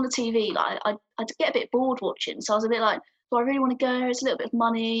expect, because on the TV, like I'd get a bit bored watching, so I was a bit like, do I really want to go? It's a little bit of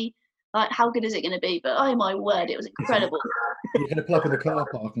money. Like, how good is it going to be? But oh my word, it was incredible. You're going to pull up in the car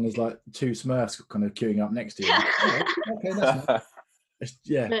park and there's like 2 Smurfs kind of queuing up next to you. Okay, that's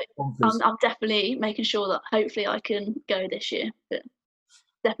nice. I'm definitely making sure that hopefully I can go this year. But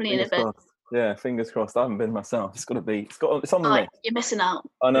definitely fingers in a bit. Crossed. Yeah, fingers crossed. I haven't been myself. It's on the list. You're missing out.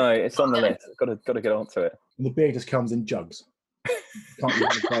 I know, it's on the list. Got to get onto it. And the beer just comes in jugs. Can't even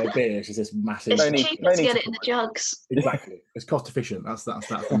buy a beer. It's just this massive. It's cheaper to get it in the jugs. Exactly. It's cost efficient. That's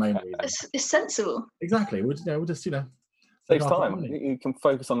the main reason. It's sensible. Exactly. We'll just saves time. You can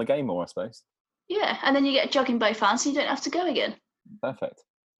focus on the game more, I suppose. Yeah, and then you get a jug in both hands, so you don't have to go again. Perfect.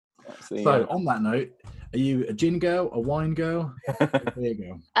 On that note, are you a gin girl, a wine girl, a beer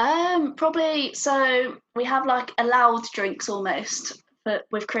girl? Probably. So we have like allowed drinks almost. But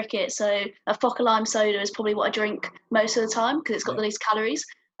with cricket, so a Fokker lime soda is probably what I drink most of the time because it's got the least calories.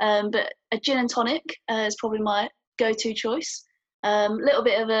 But a gin and tonic is probably my go-to choice. Little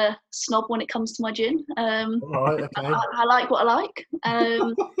bit of a snob when it comes to my gin. Right, okay. I like what I like.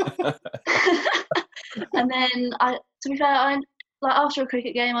 And then, to be fair, like after a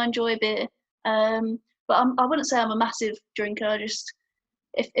cricket game, I enjoy a beer. But I wouldn't say I'm a massive drinker. I just,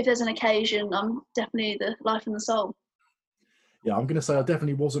 if there's an occasion, I'm definitely the life and the soul. Yeah, I'm going to say I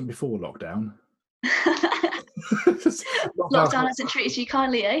definitely wasn't before lockdown. Lockdown hasn't treated you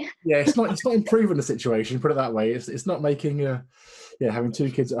kindly, eh? Yeah, it's not improving the situation. Put it that way. It's not making having 2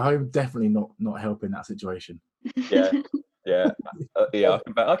 kids at home definitely not helping that situation. Yeah.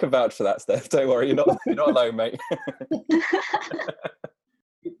 I can vouch for that, Steph. Don't worry, you're not alone, mate.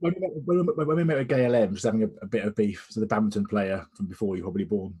 when we met with Gail M, she's having a bit of beef. So the badminton player from before you were probably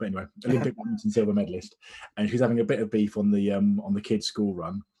born, but anyway, Olympic badminton silver medalist, and she's having a bit of beef on the kids' school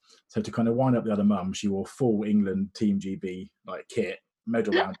run. So to kind of wind up the other mum, she wore full England Team GB like kit,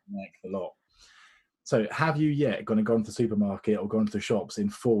 medal round the neck, the lot. So have you yet gone to the supermarket or gone to the shops in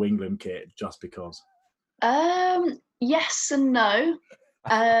full England kit just because? Yes and no.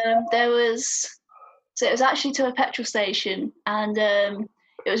 It was actually to a petrol station, and it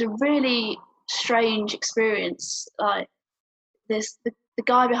was a really strange experience. Like the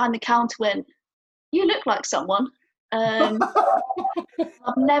guy behind the counter went, "You look like someone." I've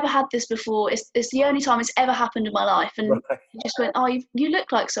never had this before. It's the only time it's ever happened in my life, and he just went, "Oh, you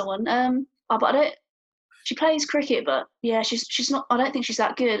look like someone." But I don't. She plays cricket, but yeah, she's not. I don't think she's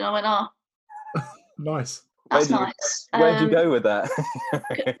that good. And I went, "Oh, nice. That's nice." Where'd you go with that?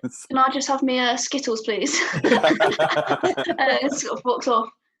 Can I just have me Skittles, please? Sort of walked off.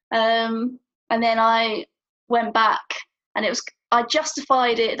 And then I went back, and I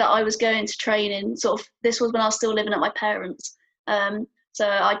justified it that I was going to training. Sort of, this was when I was still living at my parents'. So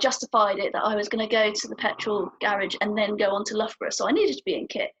I justified it that I was going to go to the petrol garage and then go on to Loughborough. So I needed to be in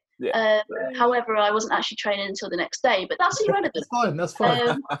kit. Yeah. However, I wasn't actually training until the next day, but that's irrelevant. That's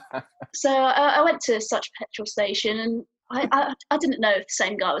fine. So I went to such a petrol station, and I didn't know if the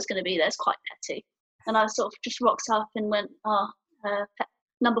same guy was going to be there. It's quite petty. And I sort of just rocked up and went,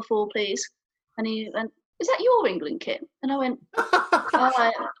 number 4, please. And he went, "Is that your England kit?" And I went,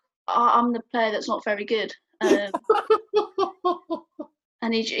 I'm the player that's not very good.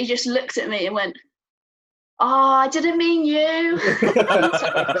 And he just looked at me and went, "I didn't mean you."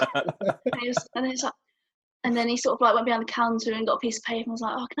 And then he sort of like went behind the counter and got a piece of paper and was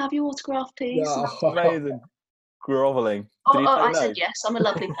like, "Oh, can I have your autograph, please?" Amazing. Groveling. I said yes. I'm a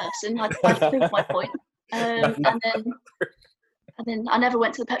lovely person. I proved my point. And then I never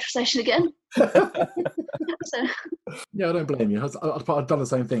went to the petrol station again. So. Yeah, I don't blame you. I'd done the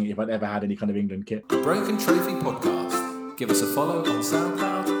same thing if I'd ever had any kind of England kit. The Broken Trophy Podcast. Give us a follow on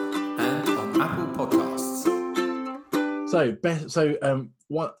SoundCloud and on Apple Podcasts.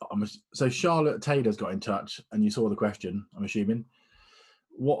 So Charlotte Taylor's got in touch, and you saw the question, I'm assuming.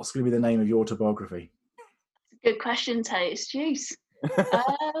 What's going to be the name of your autobiography? Good question, Taste. Jeez.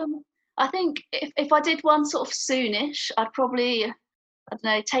 I think if I did one sort of soonish, I'd probably, I don't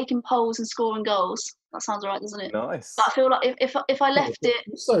know, taking polls and scoring goals. That sounds right, doesn't it? Nice. But I feel like if I left it...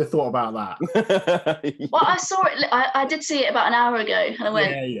 So thought about that. Well, I saw it, I did see it about an hour ago, and I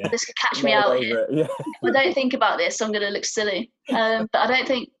went, this could catch me out here. Yeah. If I don't think about this, I'm going to look silly. But I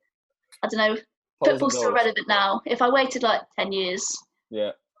don't know, football's still relevant now. If I waited like 10 years,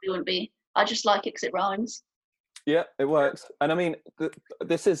 it wouldn't be. I just like it because it rhymes. Yeah, it works. And I mean,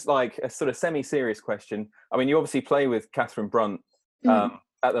 this is like a sort of semi-serious question. I mean, you obviously play with Catherine Brunt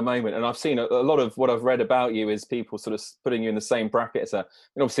at the moment, and I've seen a lot of what I've read about you is people sort of putting you in the same bracket as her.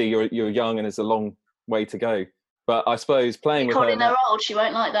 And obviously, you're young and there's a long way to go. But I suppose playing with her... Calling her old, she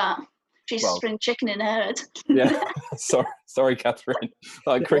won't like that. She's spring chicken in her head. Yeah, sorry, Catherine.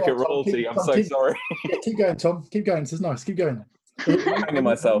 Like cricket royalty, I'm so sorry. Keep going, Tom. Keep going. This is nice. Keep going. Hanging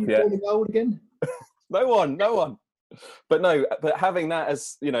myself, yeah. Old again? No one. But having that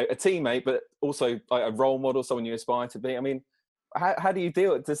as, you know, a teammate, but also like a role model, someone you aspire to be. I mean, how do you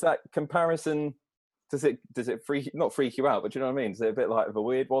deal? Does that comparison, does it not freak you out? But do you know what I mean? Is it a bit like of a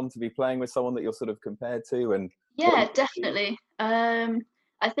weird one to be playing with someone that you're sort of compared to? And yeah, definitely. I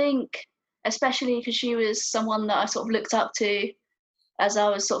think especially because she was someone that I sort of looked up to as I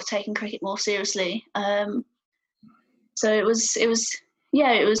was sort of taking cricket more seriously. So it was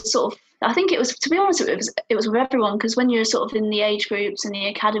sort of. I think it was, to be honest, it was with everyone, because when you're sort of in the age groups in the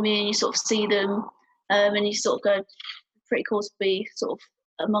academy and you sort of see them, and you sort of go, pretty cool to be sort of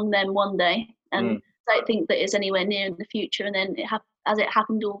among them one day, and don't think that it's anywhere near in the future. And then as it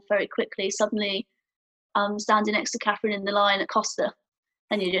happened all very quickly, suddenly I'm standing next to Catherine in the line at Costa,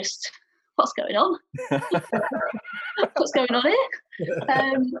 and you're just, what's going on? What's going on here?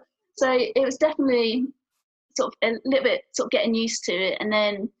 So it was definitely sort of a little bit sort of getting used to it, and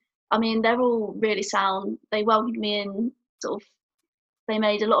then. I mean, they're all really sound. They welcomed me in, sort of, they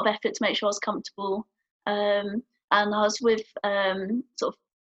made a lot of effort to make sure I was comfortable. And I was with sort of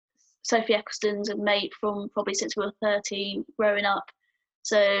Sophie Eccleston's a mate from probably since we were 13, growing up.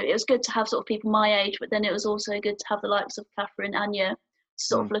 So it was good to have sort of people my age, but then it was also good to have the likes of Catherine, Anya to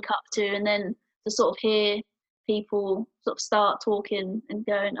sort of look up to, and then to sort of hear people sort of start talking and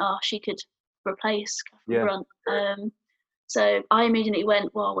going, oh, she could replace Catherine Brunt. So I immediately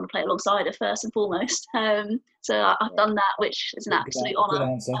went, well, I want to play alongside her first and foremost. So I've done that, which is an absolute honour.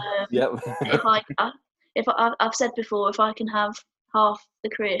 Good answer. If I've said before, if I can have half the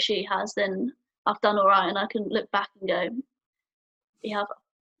career she has, then I've done all right, and I can look back and go, yeah,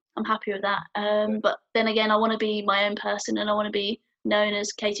 I'm happy with that. But then again, I want to be my own person, and I want to be known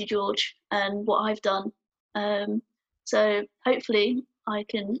as Katie George and what I've done. So hopefully I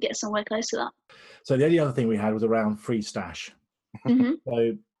can get somewhere close to that. So the only other thing we had was around free stash. Mm-hmm.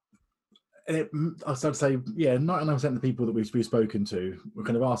 So, I'd say, 99% of the people that we've spoken to were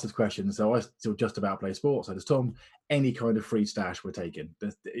kind of asked this question. So I still just about play sports. So there's Tom, any kind of free stash we're taking.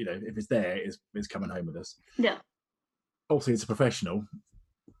 You know, if it's there, it's coming home with us. Yeah. Obviously, it's a professional.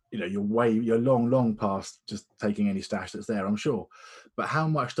 You know, you're long past just taking any stash that's there, I'm sure. But how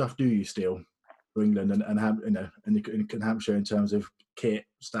much stuff do you steal for England and have, you know, in Hampshire in terms of kit,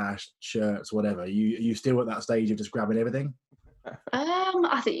 stash, shirts, whatever? You still at that stage of just grabbing everything?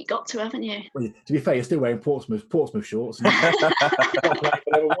 I think you got to, haven't you? Well, to be fair, you're still wearing Portsmouth shorts. Yeah,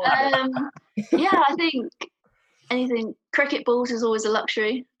 I think anything cricket balls is always a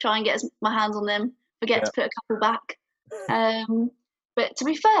luxury. Try and get my hands on them. Forget to put a couple back. But to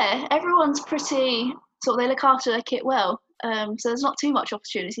be fair, everyone's pretty sort of, they look after their kit well. So there's not too much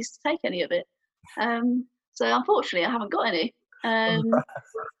opportunities to take any of it. So unfortunately, I haven't got any.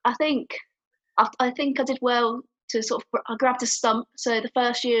 I think I did well to sort of, I grabbed a stump. So the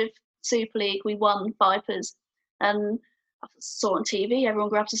first year of Super League, we won Vipers, and I saw on TV everyone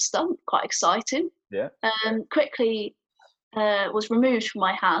grabs a stump, quite exciting. Yeah. Quickly was removed from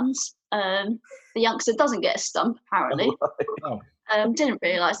my hands. The youngster doesn't get a stump apparently. Didn't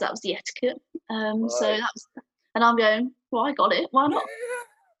realise that was the etiquette. So that was, and I'm going, well, I got it. Why not?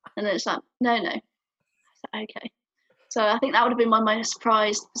 And then it's like, no. Okay. So I think that would have been my most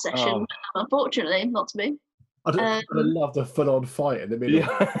prized possession. Unfortunately, not to be. I'd love the full-on fight in the middle.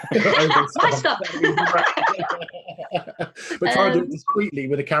 My stuff. But try to do it discreetly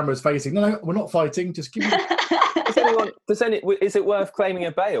with the cameras facing. No, we're not fighting. Just give me. Is it worth claiming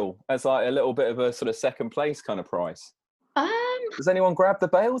a bail as like a little bit of a sort of second place kind of prize? Does anyone grab the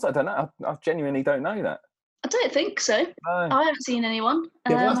bails? I don't know. I genuinely don't know that. I don't think so. No. I haven't seen anyone.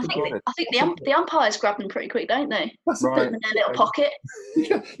 Yeah, I think the umpires grab them pretty quick, don't they? That's Put them in their little pocket.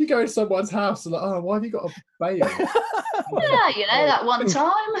 You go in someone's house and like, oh, why have you got a bail? Yeah, you know, that one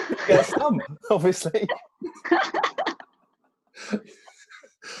time. Get some, obviously.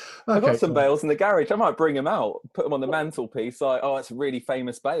 I've got some bails in the garage. I might bring them out, put them on the mantelpiece. Like, oh, it's a really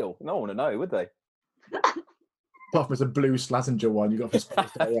famous bail. No one would know, would they? Apart from it's a blue Slazenger one, you got to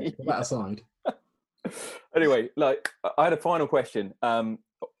put that aside. Anyway, like, I had a final question.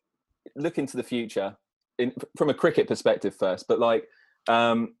 Look into the future from a cricket perspective first, but like,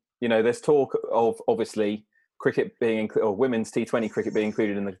 you know, there's talk of obviously cricket being or women's T20 cricket being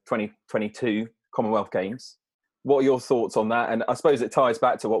included in the 2022 Commonwealth Games. What are your thoughts on that? And I suppose it ties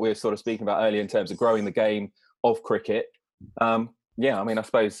back to what we were sort of speaking about earlier in terms of growing the game of cricket. Yeah, I mean, I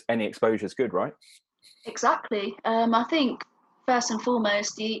suppose any exposure is good, right? Exactly. I think first and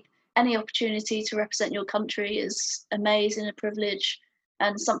foremost, any opportunity to represent your country is amazing, a privilege,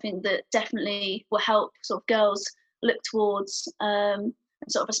 and something that definitely will help sort of girls look towards and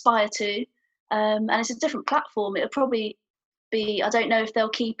sort of aspire to. And it's a different platform. It'll probably be, I don't know if they'll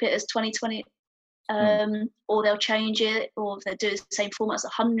keep it as 2020 or they'll change it, or if they'll do the same format as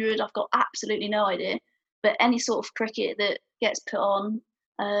 100. I've got absolutely no idea. But any sort of cricket that gets put on,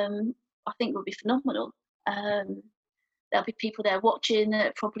 I think would be phenomenal. There'll be people there watching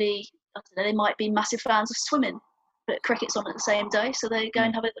that probably, I don't know, they might be massive fans of swimming, but cricket's on at the same day, so they go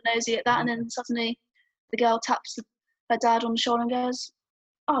and have a nosy at that, and then suddenly the girl taps her dad on the shoulder and goes,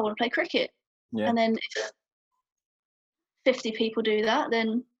 oh, I want to play cricket. Yeah. And then if 50 people do that,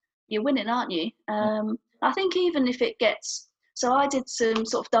 then you're winning, aren't you? I think even if it gets, so I did some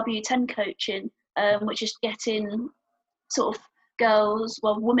sort of W10 coaching, which is getting sort of girls,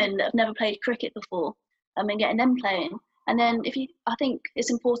 well, women that have never played cricket before, and getting them playing. And then I think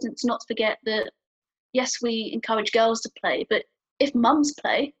it's important to not forget that, yes, we encourage girls to play, but if mums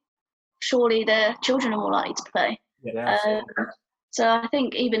play, surely their children are more likely to play. Yeah, so I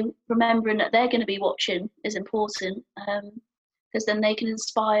think even remembering that they're going to be watching is important, because then they can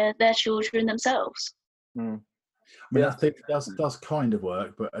inspire their children themselves. I mean, I think it does kind of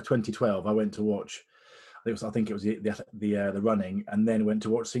work, but at 2012, I went to watch, I think it was the running, and then went to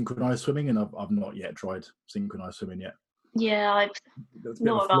watch synchronized swimming, and I've not yet tried synchronized swimming yet. Yeah,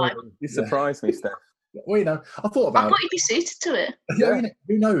 You surprised me, Steph. Well, you know, I thought about. I thought you'd be suited to it. Yeah.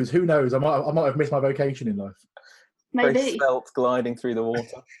 Who knows? Who knows? I might have missed my vocation in life. Maybe. Very svelte, gliding through the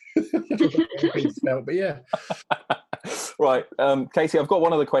water. Svelte, but yeah. Right, Katie, I've got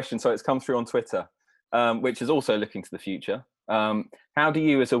one other question. So it's come through on Twitter, which is also looking to the future. How do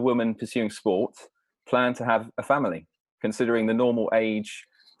you, as a woman pursuing sport, plan to have a family? considering the normal age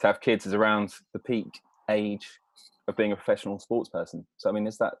to have kids is around the peak age of being a professional sports person. So, I mean,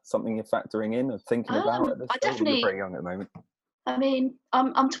 is that something you're factoring in or thinking about at this I stage? definitely- You're very young at the moment. I mean,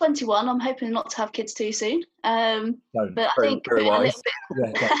 I'm 21. I'm hoping not to have kids too soon. Don't. But I Very- think very putting a, wise.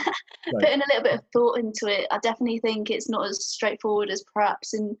 little bit, Yeah, putting a little bit of thought into it, I definitely think it's not as straightforward as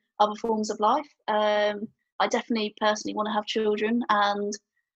perhaps in other forms of life. I definitely personally want to have children, and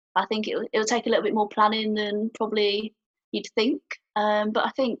I think it'll take a little bit more planning than probably you'd think. But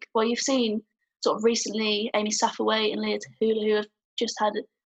I think, well, you've seen sort of recently Amy Safawitt and Leah Tahula, who have just had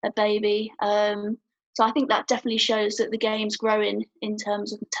a baby. So I think that definitely shows that the game's growing in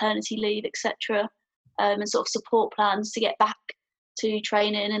terms of maternity leave, etc., and sort of support plans to get back to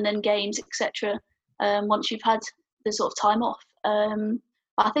training and then games, etc. Once you've had the sort of time off.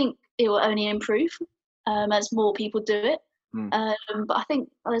 I think it will only improve as more people do it. But I think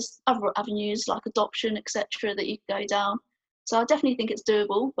there's other avenues like adoption, etc., that you can go down. So I definitely think it's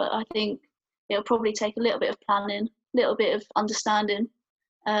doable, but I think it'll probably take a little bit of planning, a little bit of understanding.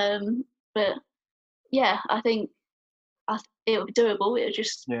 But yeah, I think it'll be doable. It'll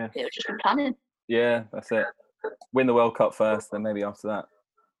just be planning. Yeah, that's it. Win the World Cup first, then maybe after that.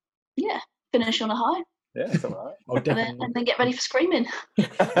 Yeah, finish on a high. Yeah, it's all right. I'll definitely And then get ready for screaming.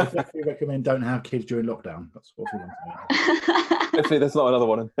 definitely recommend don't have kids during lockdown. That's what we want to know. Hopefully, there's not another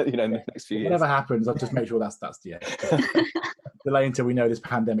one. In the next few years. Whatever happens, I'll just make sure that's delay until we know this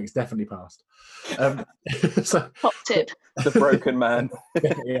pandemic's definitely passed. So Top tip. The broken man.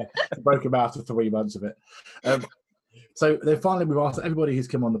 yeah, broke him after 3 months of it. So then finally, we've asked everybody who's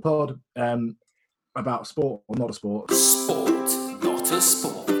come on the pod about sport or not a sport. Sport, not a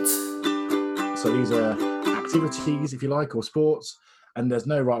sport. So these are activities, if you like, or sports, and there's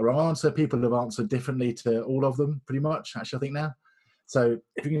no right or wrong answer. People have answered differently to all of them, pretty much, actually, I think now. So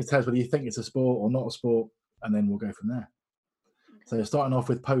if you can tell us whether you think it's a sport or not a sport, and then we'll go from there. So starting off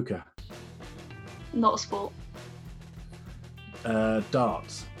with poker. Not a sport.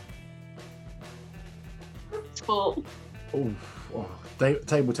 Darts. Sport.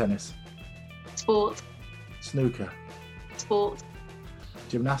 Table tennis. Sport. Snooker. Sport.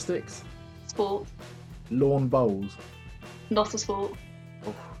 Gymnastics. Sport. Lawn bowls. Not a sport.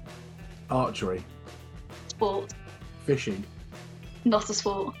 Archery. Sport. Fishing. Not a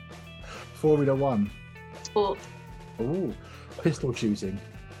sport. Formula One. Sport. Ooh. Pistol shooting.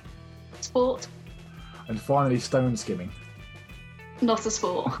 Sport. And finally, stone skimming. Not a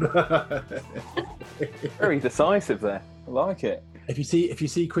sport. Very decisive there. I like it. If you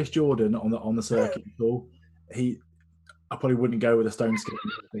see Chris Jordan on the circuit, I probably wouldn't go with a stone skimming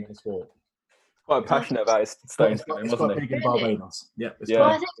being a sport. Quite passionate about his stone It's skimming, quite wasn't big he? in Barbados. Yeah. Yeah. Well,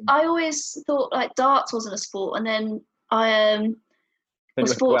 I think I always thought like darts wasn't a sport, and then I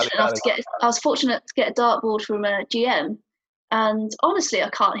was fortunate to get a dartboard from a GM, and honestly, I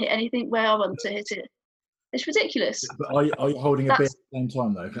can't hit anything where I want to hit it. It's ridiculous. But are you holding a beer at the same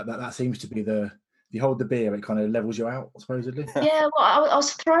time though? That seems to be if you hold the beer, it kind of levels you out, supposedly. Yeah, well, I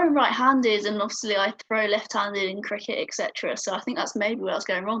was throwing right-handed, and obviously I throw left-handed in cricket, etc. So I think that's maybe where I was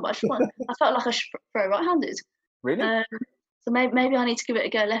going wrong. But I felt like I should throw right-handed. Really? So maybe I need to give it a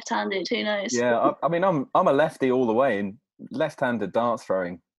go left-handed. Who knows? Yeah, I mean, I'm a lefty all the way, and left-handed darts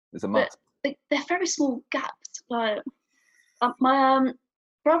throwing is a must. They're very small gaps. Like my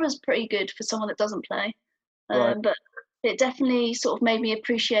brother's pretty good for someone that doesn't play, Right. but it definitely sort of made me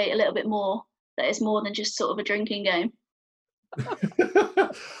appreciate a little bit more that it's more than just sort of a drinking game.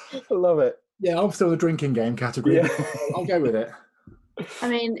 I love it. Yeah, I'm still the drinking game category. Yeah. I'll go with it. I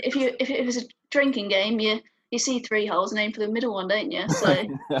mean, if it was a drinking game, you see 3 holes and aim for the middle one, don't you? So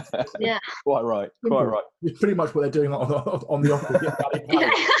yeah. Quite right. It's pretty much what they're doing on the opposite.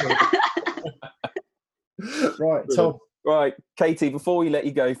 Right, Tom. Right, Katie, before we let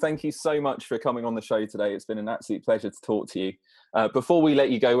you go, thank you so much for coming on the show today. It's been an absolute pleasure to talk to you. Before we let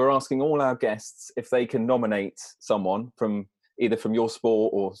you go, we're asking all our guests if they can nominate someone from either from your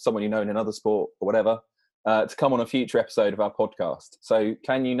sport or someone you know in another sport or whatever to come on a future episode of our podcast. So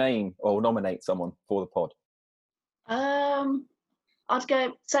can you name or nominate someone for the pod? I'd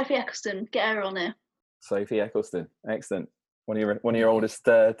go Sophie Eccleston. Get her on there. Sophie Eccleston, excellent. One of your oldest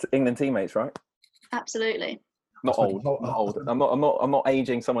England teammates, right? Absolutely. Not old. I'm not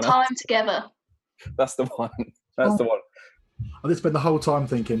aging someone else. Time together. That's the one. That's the one. I just spent the whole time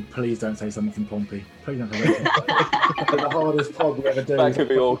thinking, please don't say something from Pompey. Please don't say anything. The hardest pod we ever do. That could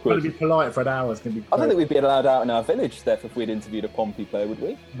be awkward. It's going to be polite for an hour. It's going to be. I don't think we'd be allowed out in our village, Steph, if we'd interviewed a Pompey player, would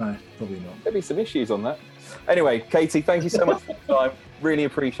we? No, probably not. There'd be some issues on that. Anyway, Katie, thank you so much for your time. Really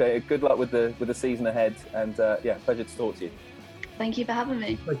appreciate it. Good luck with the season ahead, and pleasure to talk to you. Thank you for having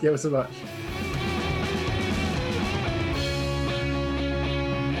me. Thank you ever so much.